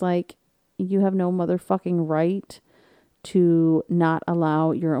CEO and was like, "You have no motherfucking right to not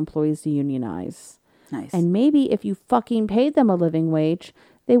allow your employees to unionize." Nice. And maybe if you fucking paid them a living wage,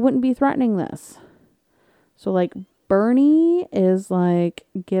 they wouldn't be threatening this. So like Bernie is like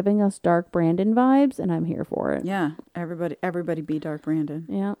giving us Dark Brandon vibes, and I'm here for it. Yeah. Everybody be Dark Brandon.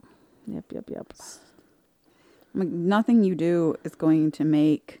 Yeah. Yep. Like, nothing you do is going to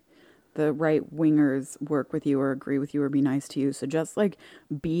make the right wingers work with you or agree with you or be nice to you. So just like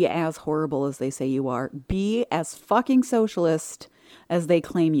be as horrible as they say you are. Be as fucking socialist as they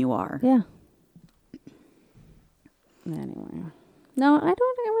claim you are. Yeah. Anyway. No, I don't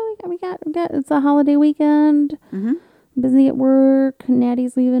really. We got it's a holiday weekend. Mm-hmm. Busy at work.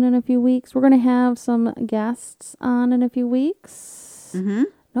 Natty's leaving in a few weeks. We're gonna have some guests on in a few weeks. Mm-hmm.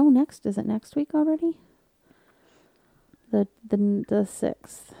 No, is it next week already? The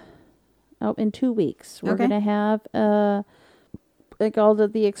 6th. Oh, in 2 weeks. We're Okay. gonna have they called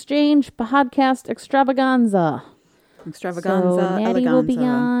it the Exchange Podcast Extravaganza. Extravaganza, So Natty will be eleganza.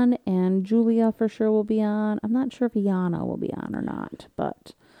 on, and Julia for sure will be on. I'm not sure if Yana will be on or not,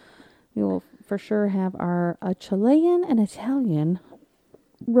 but we will for sure have a Chilean and Italian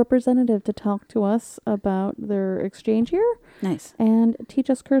representative to talk to us about their exchange year Nice. and teach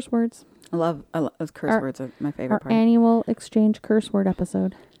us curse words. I love curse words are my favorite Our part. annual exchange curse word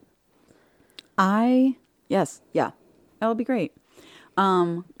episode. Yes, yeah. That'll be great.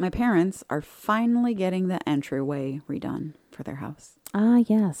 My parents are finally getting the entryway redone for their house. Ah,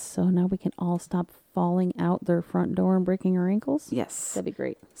 yes. So now we can all stop falling out their front door and breaking our ankles. Yes. That'd be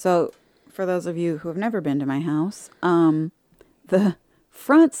great. So, for those of you who have never been to my house, the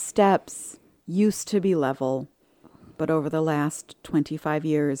front steps used to be level, but over the last 25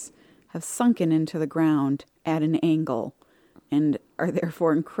 years have sunken into the ground at an angle and are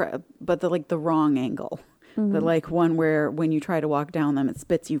therefore but the wrong angle. Mm-hmm. The like one where when you try to walk down them, it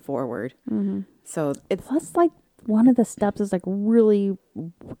spits you forward. Mm-hmm. So it's, Plus, like, one of the steps is, like, really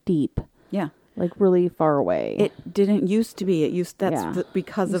deep. yeah. Like, really far away. It didn't used to be. Because Used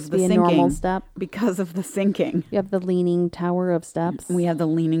of to the be a sinking. normal step. Because of the sinking. You have the leaning tower of steps. We have the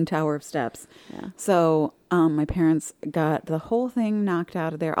leaning tower of steps. Yeah. So my parents got the whole thing knocked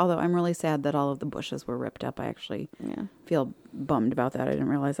out of there. Although I'm really sad that all of the bushes were ripped up. I actually feel bummed about that. I didn't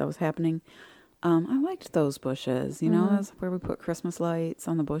realize that was happening. I liked those bushes. You know, that's where we put Christmas lights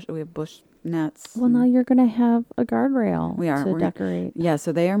on the bush. We have bush nets. Well, now you're going to have a guardrail We're decorate. Yeah,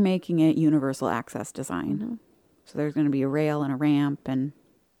 so they are making it universal access design. Mm-hmm. So there's going to be a rail and a ramp and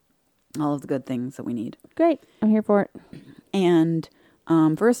all of the good things that we need. Great. I'm here for it. And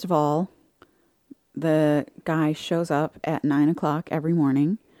first of all, the guy shows up at 9:00 every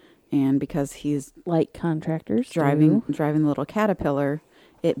morning, and because he's Like contractors driving do. the little Caterpillar,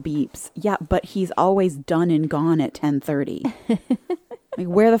 it beeps. Yeah, but he's always done and gone at 10:30. Like,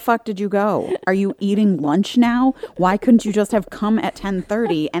 where the fuck did you go? Are you eating lunch now? Why couldn't you just have come at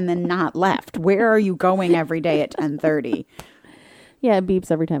 10:30 and then not left? Where are you going every day at 10:30? Yeah, it beeps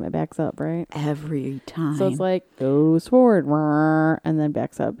every time it backs up, right? Every time. So it's like, goes forward, whir, and then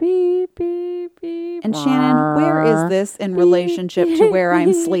backs up, beep, beep, beep. And Shannon, where is this in relationship to where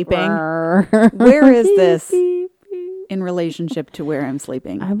I'm sleeping? Where Where is this in relationship to where I'm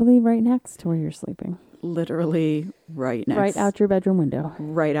sleeping? I believe right next to where you're sleeping. Literally right next. Right out your bedroom window.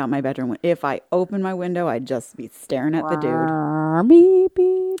 Right out my bedroom. If I open my window, I'd just be staring at the dude. Beep,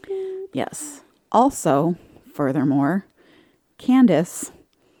 beep, beep. Yes. Also, furthermore, Candace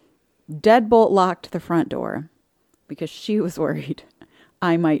deadbolt locked the front door because she was worried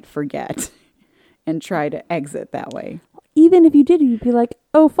I might forget and try to exit that way. Even if you did, you'd be like,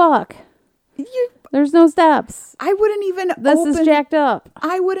 oh, fuck. There's no steps. I wouldn't even This is jacked up.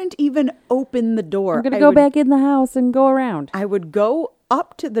 I wouldn't even open the door. I'm going to go back in the house and go around. I would go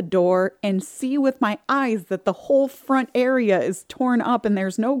up to the door and see with my eyes that the whole front area is torn up and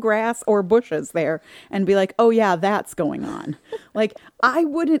there's no grass or bushes there and be like, oh yeah, that's going on. Like, I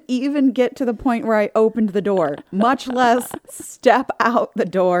wouldn't even get to the point where I opened the door, much less step out the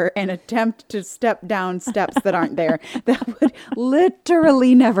door and attempt to step down steps that aren't there. That would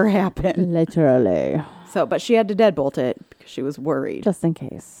literally never happen. Literally. So, but she had to deadbolt it because she was worried Just in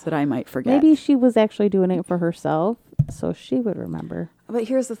case. that I might forget. Maybe she was actually doing it for herself, so she would remember. But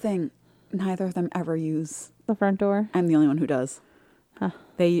here's the thing. Neither of them ever use. The front door? I'm the only one who does. Huh.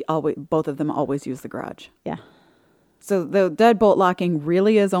 Both of them always use the garage. Yeah. So the deadbolt locking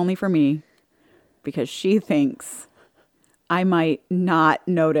really is only for me because she thinks I might not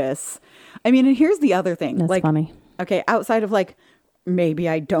notice. I mean, and here's the other thing. That's like, funny. Okay, outside of like, maybe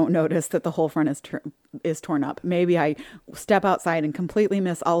I don't notice that the whole front is torn up. Maybe I step outside and completely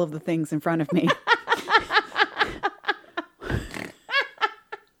miss all of the things in front of me.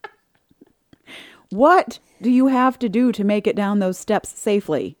 What do you have to do to make it down those steps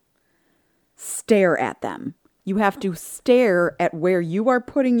safely? Stare at them. You have to stare at where you are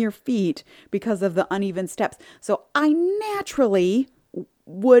putting your feet because of the uneven steps. So I naturally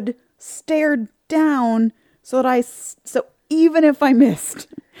would stare down so even if I missed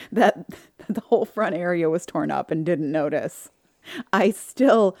that the whole front area was torn up and didn't notice, I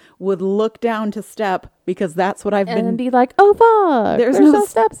still would look down to step because that's what I've been. And be like, oh, fuck. There's no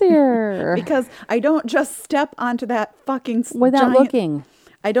steps here. Because I don't just step onto that fucking Without giant, looking.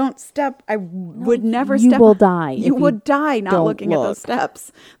 I don't step. I would never you step. will die You if would you die not don't looking at those look.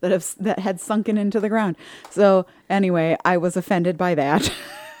 steps that had sunken into the ground. So anyway, I was offended by that.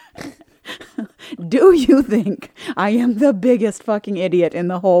 Do you think I am the biggest fucking idiot in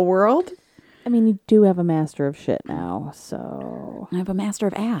the whole world? I mean, you do have a master of shit now, so. I have a master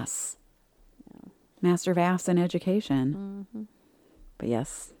of ass. Master of ass in education. Mm-hmm. But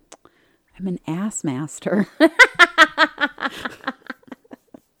yes, I'm an ass master.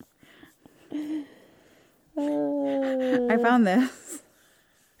 I found this.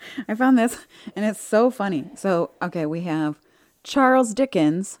 I found this, and it's so funny. So, okay, we have Charles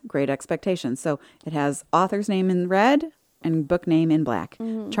Dickens, Great Expectations. So it has author's name in red and book name in black.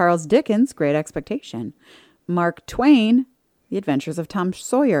 Charles Dickens, Great Expectation. Mark Twain, The Adventures of Tom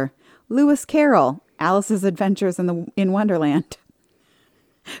Sawyer. Lewis Carroll, Alice's Adventures in Wonderland.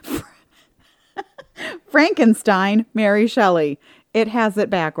 Frankenstein, Mary Shelley. It has it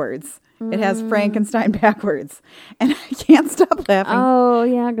backwards. It has Frankenstein backwards. And I can't stop laughing. Oh,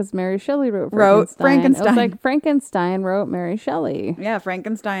 yeah, because Mary Shelley wrote Frankenstein. It was like Frankenstein wrote Mary Shelley. Yeah,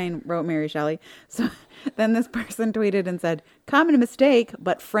 Frankenstein wrote Mary Shelley. So then this person tweeted and said, common mistake,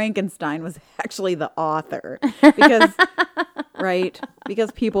 but Frankenstein was actually the author. Because, right,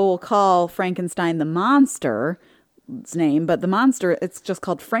 because people will call Frankenstein the monster name, but the monster, it's just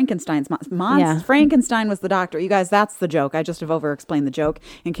called Frankenstein's monster. Frankenstein was the doctor. You guys, that's the joke. I just have over-explained the joke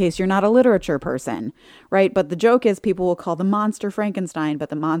in case you're not a literature person, right? But the joke is people will call the monster Frankenstein, but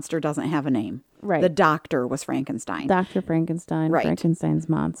the monster doesn't have a name. Right. The doctor was Frankenstein. Dr. Frankenstein, Right. Frankenstein's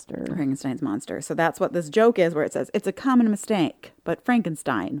monster. Frankenstein's monster. So that's what this joke is, where it says it's a common mistake, but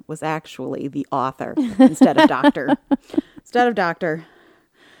Frankenstein was actually the author instead of doctor. Instead of doctor.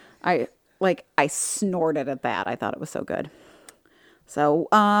 I snorted at that. I thought it was so good. So,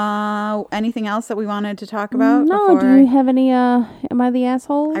 anything else that we wanted to talk about? No, do you have any, am I the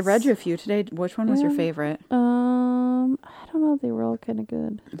assholes? I read you a few today. Which one was your favorite? I don't know. They were all kind of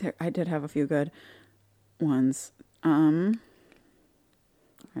good. I did have a few good ones. All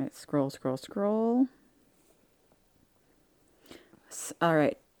right, scroll. All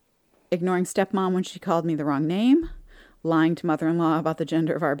right. Ignoring stepmom when she called me the wrong name. Lying to mother-in-law about the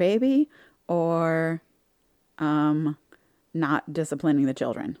gender of our baby. Or not disciplining the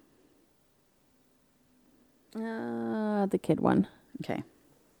children. The kid one. Okay.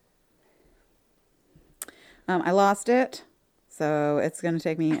 I lost it, so it's going to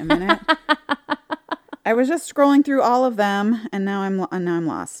take me a minute. I was just scrolling through all of them, and now I'm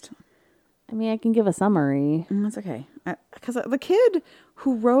lost. I mean, I can give a summary. That's okay, because the kid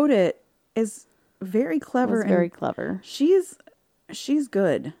who wrote it is very clever. Very clever. She's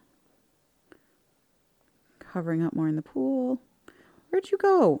good. Covering up more in the pool. Where'd you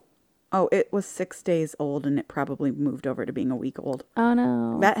go? Oh, it was 6 days old, and it probably moved over to being a week old. Oh,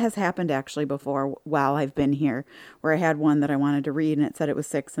 no. That has happened actually before while I've been here, where I had one that I wanted to read and it said it was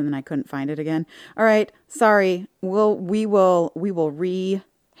 6 and then I couldn't find it again. All right. Sorry. We will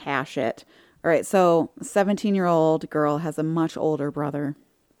rehash it. All right. So 17-year-old girl has a much older brother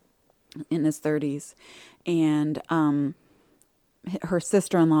in his 30s, and her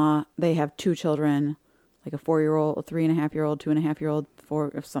sister-in-law, they have 2 children, like a 4-year-old, a 3.5-year-old, 2.5-year-old,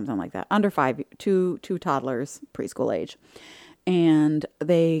 4, something like that. Under 5, two toddlers, preschool age. And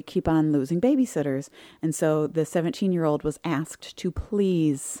they keep on losing babysitters. And so the 17-year-old was asked to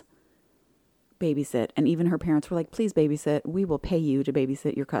please babysit. And even her parents were like, please babysit. We will pay you to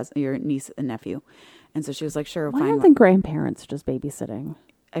babysit your cousin, your niece and nephew. And so she was like, sure, Why fine. aren't the grandparents just babysitting?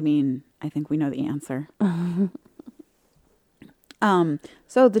 I mean, I think we know the answer.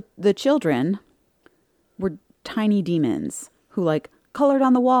 So the children were tiny demons who like colored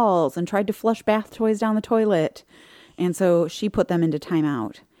on the walls and tried to flush bath toys down the toilet. And so she put them into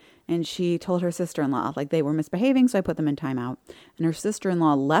timeout. And she told her sister-in-law, like, they were misbehaving, so I put them in timeout. And her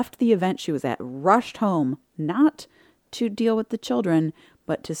sister-in-law left the event she was at, rushed home, not to deal with the children,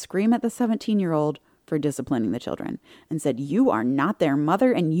 but to scream at the 17-year-old for disciplining the children, and said, you are not their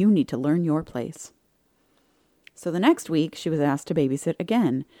mother and you need to learn your place. So the next week, she was asked to babysit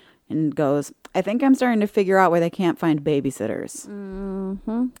again, and goes, I think I'm starting to figure out why they can't find babysitters.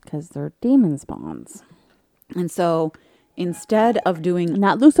 Because they're demon spawns. And so instead of doing...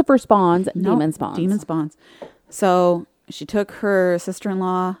 Not Lucifer spawns, demon spawns. Demon spawns. So she took her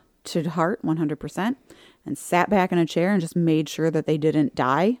sister-in-law to heart 100% and sat back in a chair and just made sure that they didn't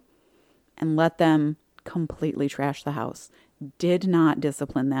die and let them completely trash the house. Did not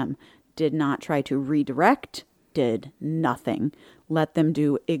discipline them. Did not try to redirect. Did nothing. Let them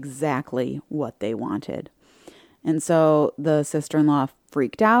do exactly what they wanted. And so the sister-in-law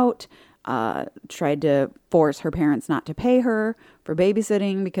freaked out, tried to force her parents not to pay her for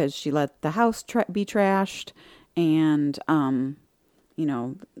babysitting because she let the house be trashed. And,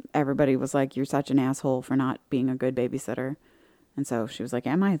 everybody was like, you're such an asshole for not being a good babysitter. And so she was like,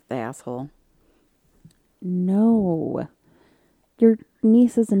 am I the asshole? No. Your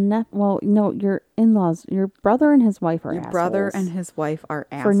nieces and your in-laws, your brother and his wife are assholes. Your brother and his wife are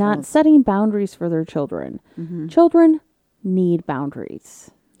assholes. For not setting boundaries for their children. Mm-hmm. Children need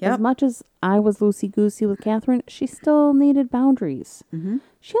boundaries. Yep. As much as I was loosey-goosey with Catherine, she still needed boundaries. Mm-hmm.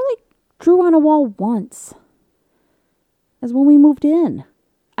 She only drew on a wall once. As when we moved in.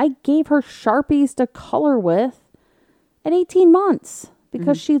 I gave her Sharpies to color with at 18 months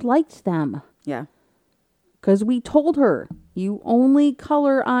because she liked them. Yeah. Because we told her, you only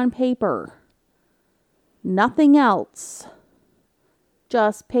color on paper. Nothing else.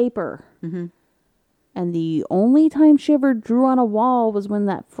 Just paper. And the only time she ever drew on a wall was when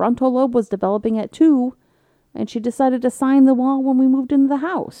that frontal lobe was developing at 2. And she decided to sign the wall when we moved into the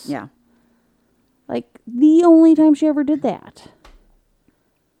house. Yeah. Like, the only time she ever did that.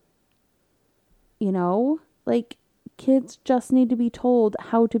 You know? Like, kids just need to be told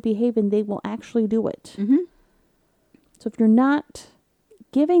how to behave and they will actually do it. So if you're not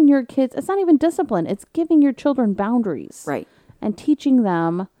giving your kids, it's not even discipline, it's giving your children boundaries. Right. And teaching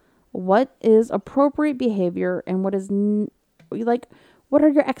them what is appropriate behavior and what is, like, what are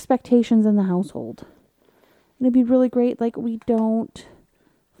your expectations in the household? And it'd be really great, like, we don't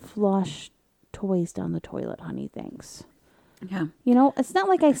flush toys down the toilet, honey, thanks. Yeah. You know, it's not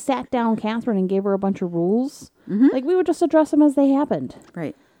like I sat down Catherine and gave her a bunch of rules. Like, we would just address them as they happened.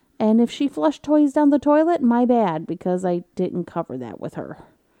 Right. And if she flushed toys down the toilet, my bad, because I didn't cover that with her.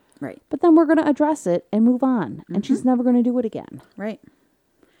 Right. But then we're going to address it and move on. And she's never going to do it again. Right.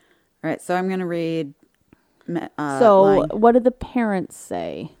 All right. So I'm going to read. So what did the parents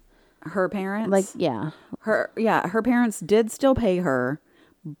say? Her parents? Like, yeah. Her parents did still pay her,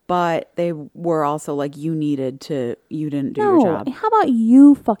 but they were also like, you didn't do your job. How about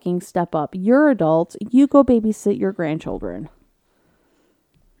you fucking step up? You're adults. You go babysit your grandchildren.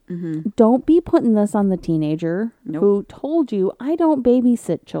 Don't be putting this on the teenager who told you, I don't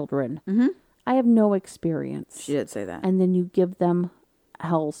babysit children. I have no experience. She did say that. And then you give them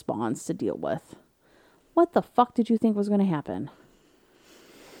hell spawns to deal with. What the fuck did you think was going to happen?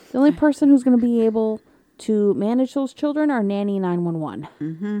 The only person who's going to be able to manage those children are Nanny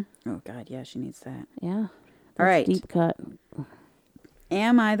 911. Oh, God. Yeah, she needs that. Yeah. All right. Deep cut.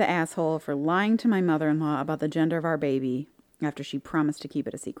 Am I the asshole for lying to my mother-in-law about the gender of our baby after she promised to keep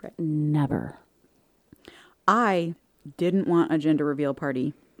it a secret? Never. I didn't want a gender reveal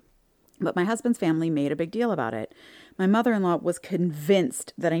party, but my husband's family made a big deal about it. My mother-in-law was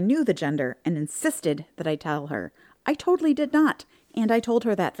convinced that I knew the gender and insisted that I tell her. I totally did not, and I told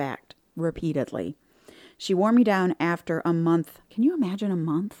her that fact repeatedly. She wore me down after a month. Can you imagine a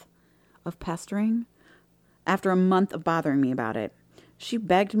month of pestering? After a month of bothering me about it. She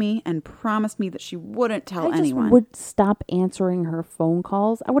begged me and promised me that she wouldn't tell anyone. I just would stop answering her phone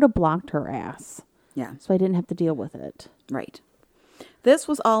calls. I would have blocked her ass. Yeah. So I didn't have to deal with it. Right. This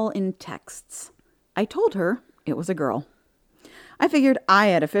was all in texts. I told her it was a girl. I figured I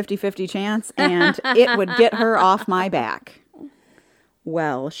had a 50-50 chance and it would get her off my back.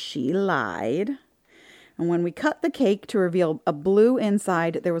 Well, she lied. And when we cut the cake to reveal a blue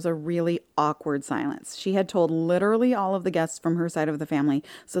inside, there was a really awkward silence. She had told literally all of the guests from her side of the family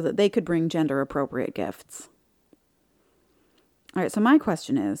so that they could bring gender-appropriate gifts. All right, so my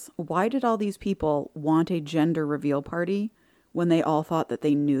question is, why did all these people want a gender reveal party when they all thought that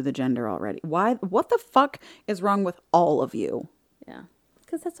they knew the gender already? Why? What the fuck is wrong with all of you? Yeah.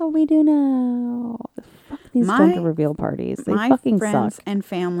 Because that's all we do now. Fuck these gender reveal parties. They fucking suck. My friends and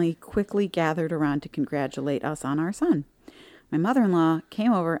family quickly gathered around to congratulate us on our son. My mother-in-law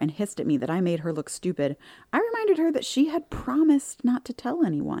came over and hissed at me that I made her look stupid. I reminded her that she had promised not to tell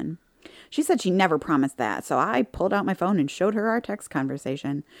anyone. She said she never promised that, so I pulled out my phone and showed her our text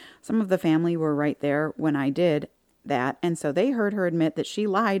conversation. Some of the family were right there when I did that, and so they heard her admit that she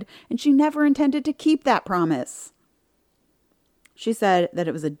lied and she never intended to keep that promise. She said that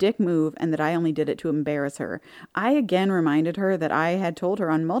it was a dick move and that I only did it to embarrass her. I again reminded her that I had told her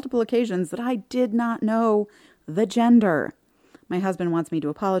on multiple occasions that I did not know the gender. My husband wants me to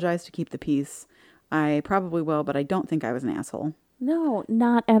apologize to keep the peace. I probably will, but I don't think I was an asshole. No,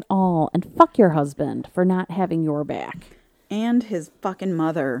 not at all. And fuck your husband for not having your back. And his fucking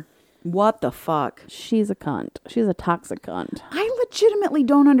mother. What the fuck? She's a cunt. She's a toxic cunt. I legitimately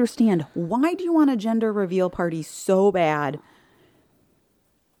don't understand. Why do you want a gender reveal party so bad?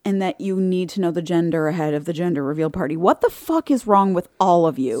 And that you need to know the gender ahead of the gender reveal party. What the fuck is wrong with all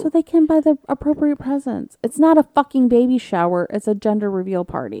of you? So they can buy the appropriate presents. It's not a fucking baby shower. It's a gender reveal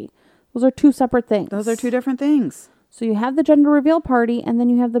party. Those are two separate things. Those are two different things. So you have the gender reveal party and then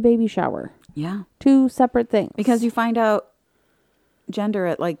you have the baby shower. Yeah. Two separate things. Because you find out gender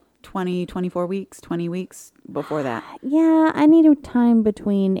at like 24 weeks, 20 weeks before that. Yeah, I need a time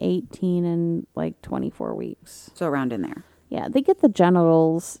between 18 and like 24 weeks. So around in there. Yeah, they get the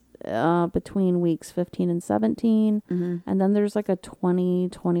genitals between weeks 15 and 17. Mm-hmm. And then there's like a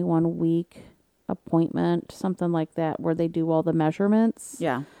 21 week appointment, something like that, where they do all the measurements.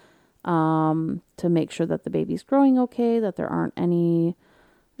 Yeah. To make sure that the baby's growing okay, that there aren't any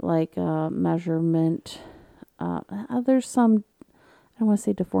like measurement. There's some, I don't want to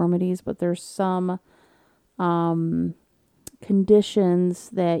say deformities, but there's some conditions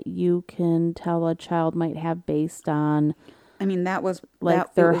that you can tell a child might have based on I mean, that was like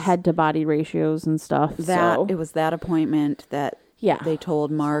that, their it was head to body ratios and stuff. that so it was that appointment that yeah, they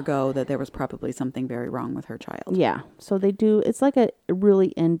told Margot that there was probably something very wrong with her child. yeah. So they do. It's like a really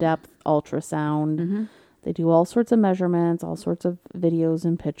in-depth ultrasound. Mm-hmm. They do all sorts of measurements, all sorts of videos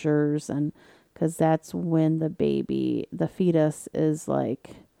and pictures, and because that's when the fetus is like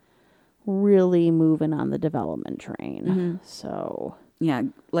really moving on the development train. Mm-hmm. So Yeah,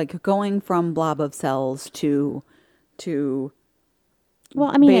 like going from blob of cells to well,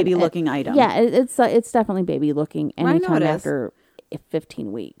 I mean, baby looking item. Yeah, it's definitely baby looking. I know Anytime it is. after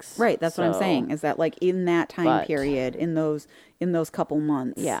 15 weeks. Right, that's what I'm So, saying. Is that like in that time But- period, in those couple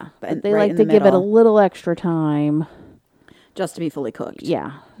months? Yeah, and but they right like in to the give it a middle, little extra time. just to be fully cooked.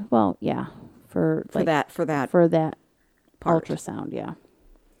 Yeah. Well, yeah, for for that that part. ultrasound. Yeah.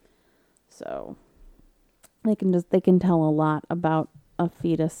 So they can tell a lot about a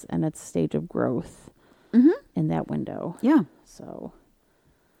fetus and its stage of growth in that window. Yeah. So,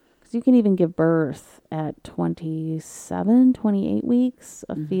 because you can even give birth at 27, 28 weeks.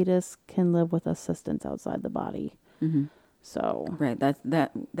 A fetus can live with assistance outside the body. Mm-hmm. So, Right.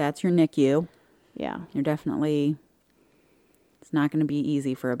 That's your NICU. yeah. You're definitely. It's not going to be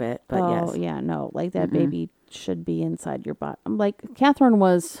easy for a bit, but Oh, yes. yeah, no. Like, that baby should be inside your body. Like, Catherine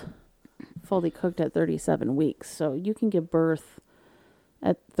was fully cooked at 37 weeks. So, you can give birth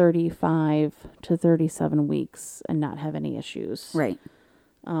at 35 to 37 weeks and not have any issues. Right.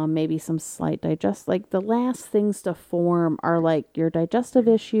 Maybe some slight like the last things to form are like your digestive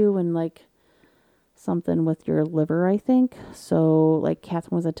issue and like something with your liver, I think. So like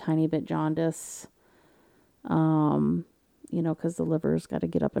Catherine was a tiny bit jaundice, because the liver's got to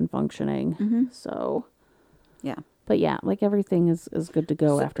get up and functioning. So, Yeah. but yeah, like everything is good to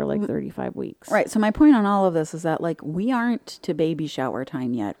go after like 35 weeks. Right. So my point on all of this is that like we aren't to baby shower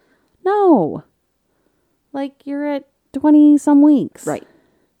time yet. No. Like you're at 20 some weeks. Right.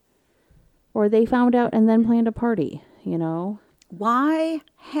 Or they found out and then planned a party, Why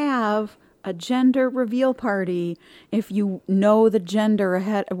have a gender reveal party if you know the gender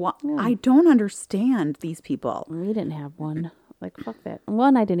ahead? I don't understand these people. We didn't have one. Like, fuck that.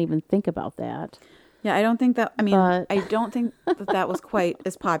 One, I didn't even think about that. Yeah, I don't think that. I mean, But- I don't think that was quite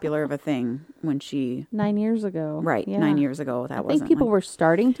as popular of a thing when she. 9 years ago. Right, Yeah. 9 years ago. That I wasn't. think people like- were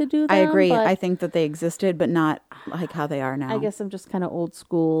starting to do that. I agree. But I think that they existed, but not like how they are now. I guess I'm just kind of old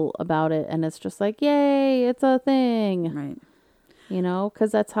school about it. And it's just like, yay, it's a thing. Right.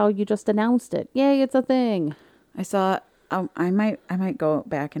 Because that's how you just announced it. Yay, it's a thing. I saw. I might go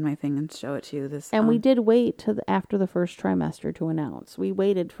back in my thing and show it to you. This And we did wait to after the first trimester to announce. We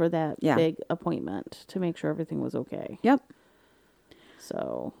waited for that Yeah. big appointment to make sure everything was okay. Yep.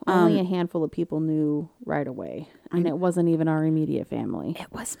 So only a handful of people knew right away. And it wasn't even our immediate family.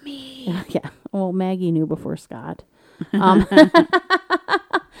 It was me. Yeah. Well, Maggie knew before Scott.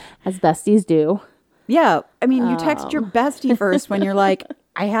 As besties do. Yeah. I mean, you text your bestie first when you're like,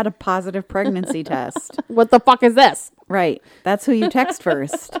 I had a positive pregnancy test. What the fuck is this? Right. That's who you text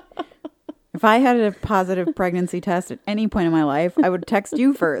first. If I had a positive pregnancy test at any point in my life, I would text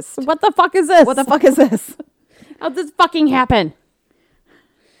you first. What the fuck is this? What the fuck is this? How'd this fucking happen?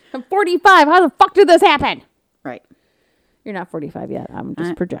 I'm 45. How the fuck did this happen? Right. You're not 45 yet. I'm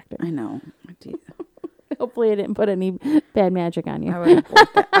just projecting. I know. Hopefully I didn't put any bad magic on you.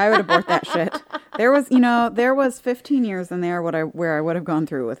 I would abort that shit. There was 15 years in there where I would have gone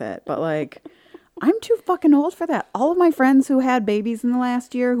through with it. But like, I'm too fucking old for that. All of my friends who had babies in the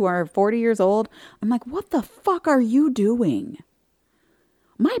last year who are 40 years old, I'm like, what the fuck are you doing?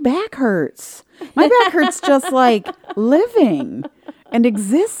 My back hurts. My back hurts just like living and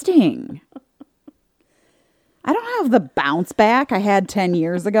existing. I don't have the bounce back I had 10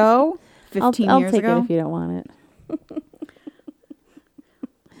 years ago, 15 I'll years take ago. it if you don't want it.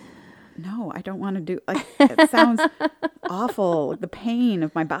 No, I don't want to do. Like, it sounds awful. Like the pain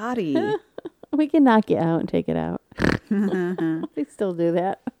of my body. We can knock you out and take it out. They still do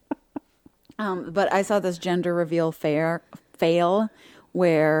that. But I saw this gender reveal fail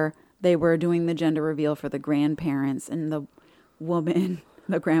where they were doing the gender reveal for the grandparents, and the woman,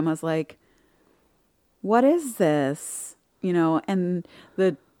 the grandma's like, "What is this?" And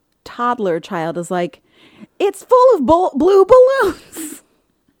the toddler child is like, "It's full of blue balloons."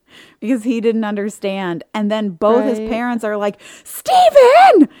 Because he didn't understand. And then both his Right. parents are like,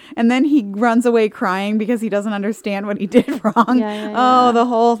 "Steven!" And then he runs away crying because he doesn't understand what he did wrong. Yeah. Oh, the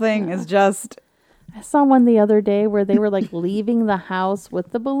whole thing is just I saw one the other day where they were like leaving the house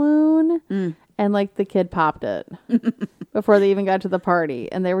with the balloon and like the kid popped it before they even got to the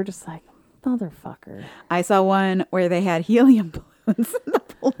party. And they were just like, motherfucker. I saw one where they had helium balloons and the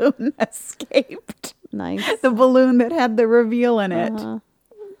balloon escaped. Nice. The balloon that had the reveal in it.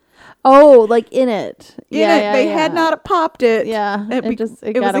 Oh, like in it. They had not popped it. Yeah, it was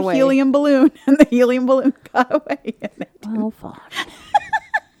got a away. helium balloon, and the helium balloon got away in it. Oh, fuck.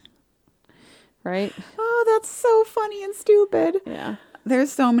 Right? Oh, that's so funny and stupid. Yeah.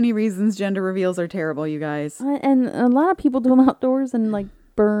 There's so many reasons gender reveals are terrible, you guys. And a lot of people do them outdoors and like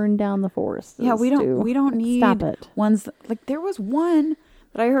burn down the forest. Yeah, we don't need Stop it. ones like there was one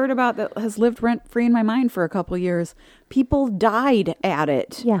that I heard about that has lived rent free in my mind for a couple years. People died at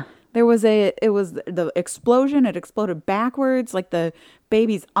it. Yeah. It was the explosion. It exploded backwards. Like the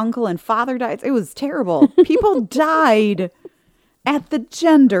baby's uncle and father died. It was terrible. People died at the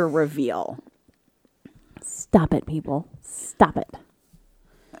gender reveal. Stop it, people. Stop it.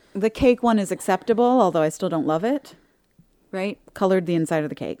 The cake one is acceptable, although I still don't love it. Right? Colored the inside of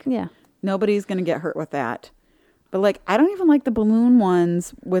the cake. Yeah. Nobody's going to get hurt with that. But like, I don't even like the balloon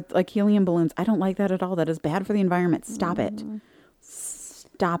ones with like helium balloons. I don't like that at all. That is bad for the environment. Stop it.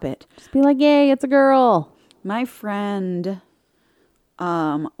 Stop it. Just be like, yay, it's a girl. My friend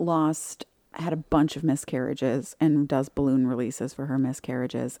had a bunch of miscarriages and does balloon releases for her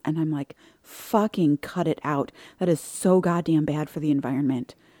miscarriages. And I'm like, fucking cut it out. That is so goddamn bad for the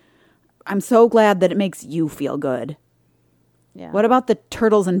environment. I'm so glad that it makes you feel good. Yeah. What about the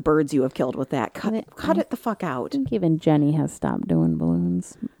turtles and birds you have killed with that? Cut it the fuck out. I think even Jenny has stopped doing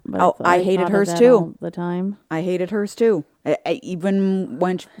balloons. Oh, I hated thought of hers that too. all the time. I hated hers too. I even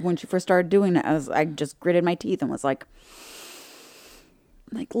when she first started doing it, I just gritted my teeth and was like,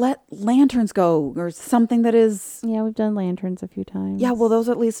 let lanterns go or something that is. Yeah, we've done lanterns a few times. Yeah, well, those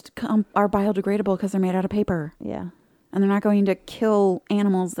at least are biodegradable because they're made out of paper. Yeah. And they're not going to kill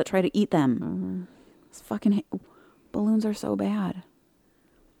animals that try to eat them. Mm-hmm. It's fucking balloons are so bad.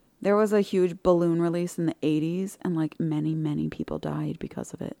 There was a huge balloon release in the 80s and like many, many people died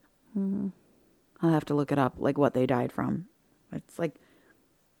because of it. Mm-hmm. I'll have to look it up, like what they died from. It's like,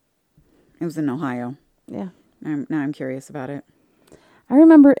 it was in Ohio. Yeah. Now I'm curious about it. I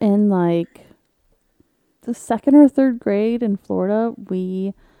remember in like the 2nd or 3rd grade in Florida,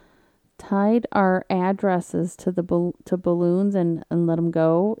 we tied our addresses to the to balloons and let them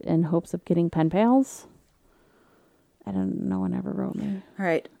go in hopes of getting pen pals. No one ever wrote me. All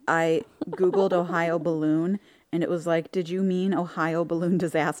right. I Googled Ohio balloon and it was like, did you mean Ohio balloon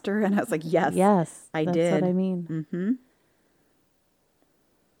disaster? And I was like, yes. Yes. I that's did. What I mean.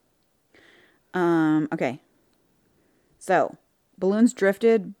 Mm-hmm. Okay. So, balloons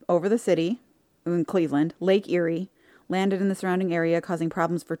drifted over the city in Cleveland, Lake Erie, landed in the surrounding area, causing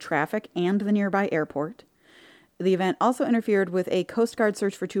problems for traffic and the nearby airport. The event also interfered with a Coast Guard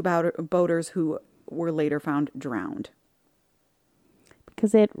search for 2 boaters who were later found drowned.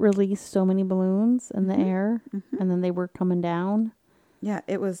 Because they had released so many balloons in the air, and then they were coming down. Yeah,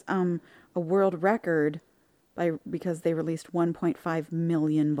 it was a world record because they released 1.5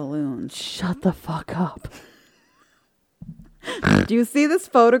 million balloons. Shut the fuck up. Do you see this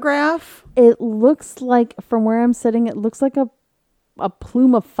photograph? It looks like, from where I'm sitting, it looks like a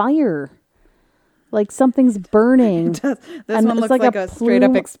plume of fire. Like something's burning. This And one it's looks like a straight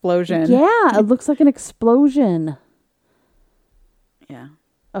up plume- explosion. Yeah, it looks like an explosion. Yeah.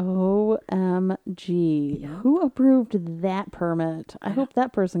 OMG. Yep. Who approved that permit? I hope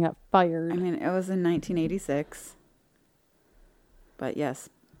that person got fired. I mean, it was in 1986. But yes,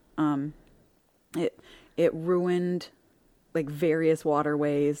 it ruined like various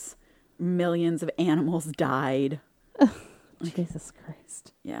waterways. Millions of animals died. Jesus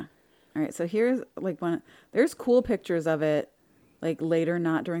Christ. Yeah. All right. So here's like there's cool pictures of it, like later,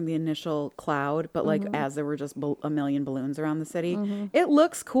 not during the initial cloud, but like as there were just a million balloons around the city. It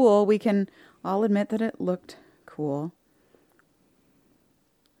looks cool. We can all admit that it looked cool.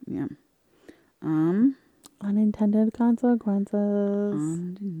 Yeah. Unintended consequences.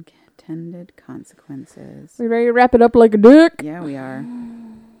 Unintended consequences. We ready to wrap it up like a dick? Yeah, we are.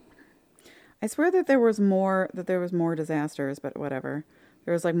 I swear that there was more disasters, but whatever.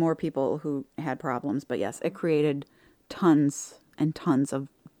 There was like more people who had problems, but yes, it created tons and tons of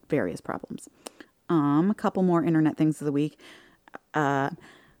various problems. A couple more internet things of the week.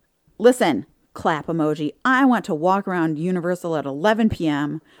 Listen, clap emoji. I want to walk around Universal at 11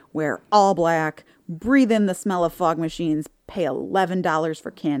 p.m., wear all black, breathe in the smell of fog machines, pay $11 for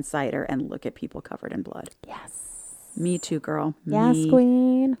canned cider, and look at people covered in blood. Yes. Me too, girl. Yes,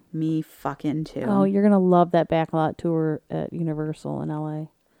 queen. Me fucking too. Oh, you're going to love that backlot tour at Universal in LA.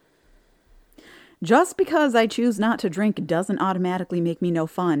 Just because I choose not to drink doesn't automatically make me no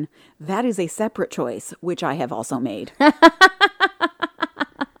fun. That is a separate choice, which I have also made.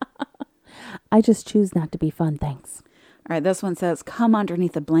 I just choose not to be fun, thanks. All right, this one says, come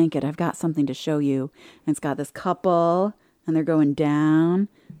underneath the blanket. I've got something to show you. And it's got this couple, and they're going down,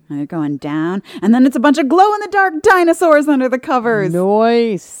 and they're going down. And then it's a bunch of glow-in-the-dark dinosaurs under the covers.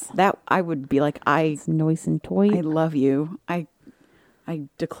 Nice. That, I would be like, It's nice and toy. I love you. I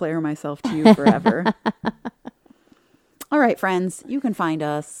declare myself to you forever. All right, friends, you can find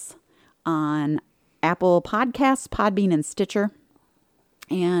us on Apple Podcasts, Podbean, and Stitcher.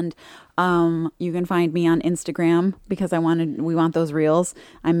 And you can find me on Instagram because we want those reels.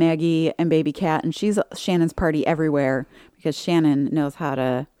 I'm Maggie and Baby Cat, and she's Shannon's party everywhere because Shannon knows how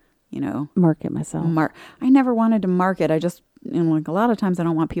to, market myself. I never wanted to market. I just, like a lot of times I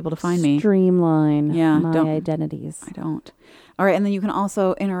don't want people to find me. Streamline my don't. identities. I don't. All right, and then you can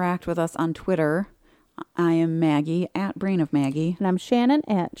also interact with us on Twitter. I am Maggie at Brain of Maggie. And I'm Shannon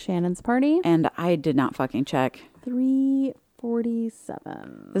at Shannon's Party. And I did not fucking check.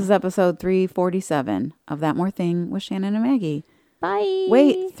 347. This is episode 347 of That More Thing with Shannon and Maggie. Bye.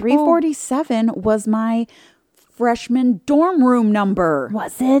 Wait, 347 was my freshman dorm room number.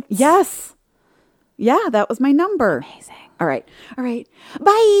 Was it? Yes. Yeah, that was my number. Amazing. All right.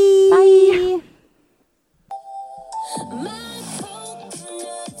 Bye. Bye.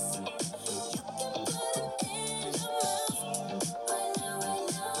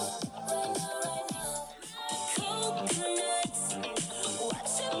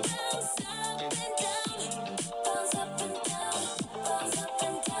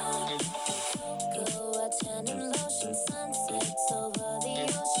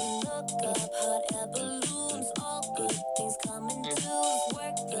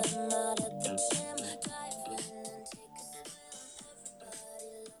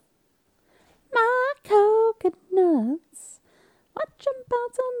 My coconuts. Watch them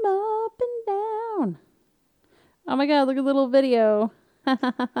bounce them up and down. Oh my God, look at the little video.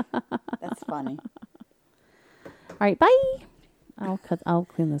 That's funny. All right, bye. I'll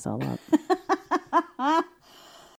clean this all up.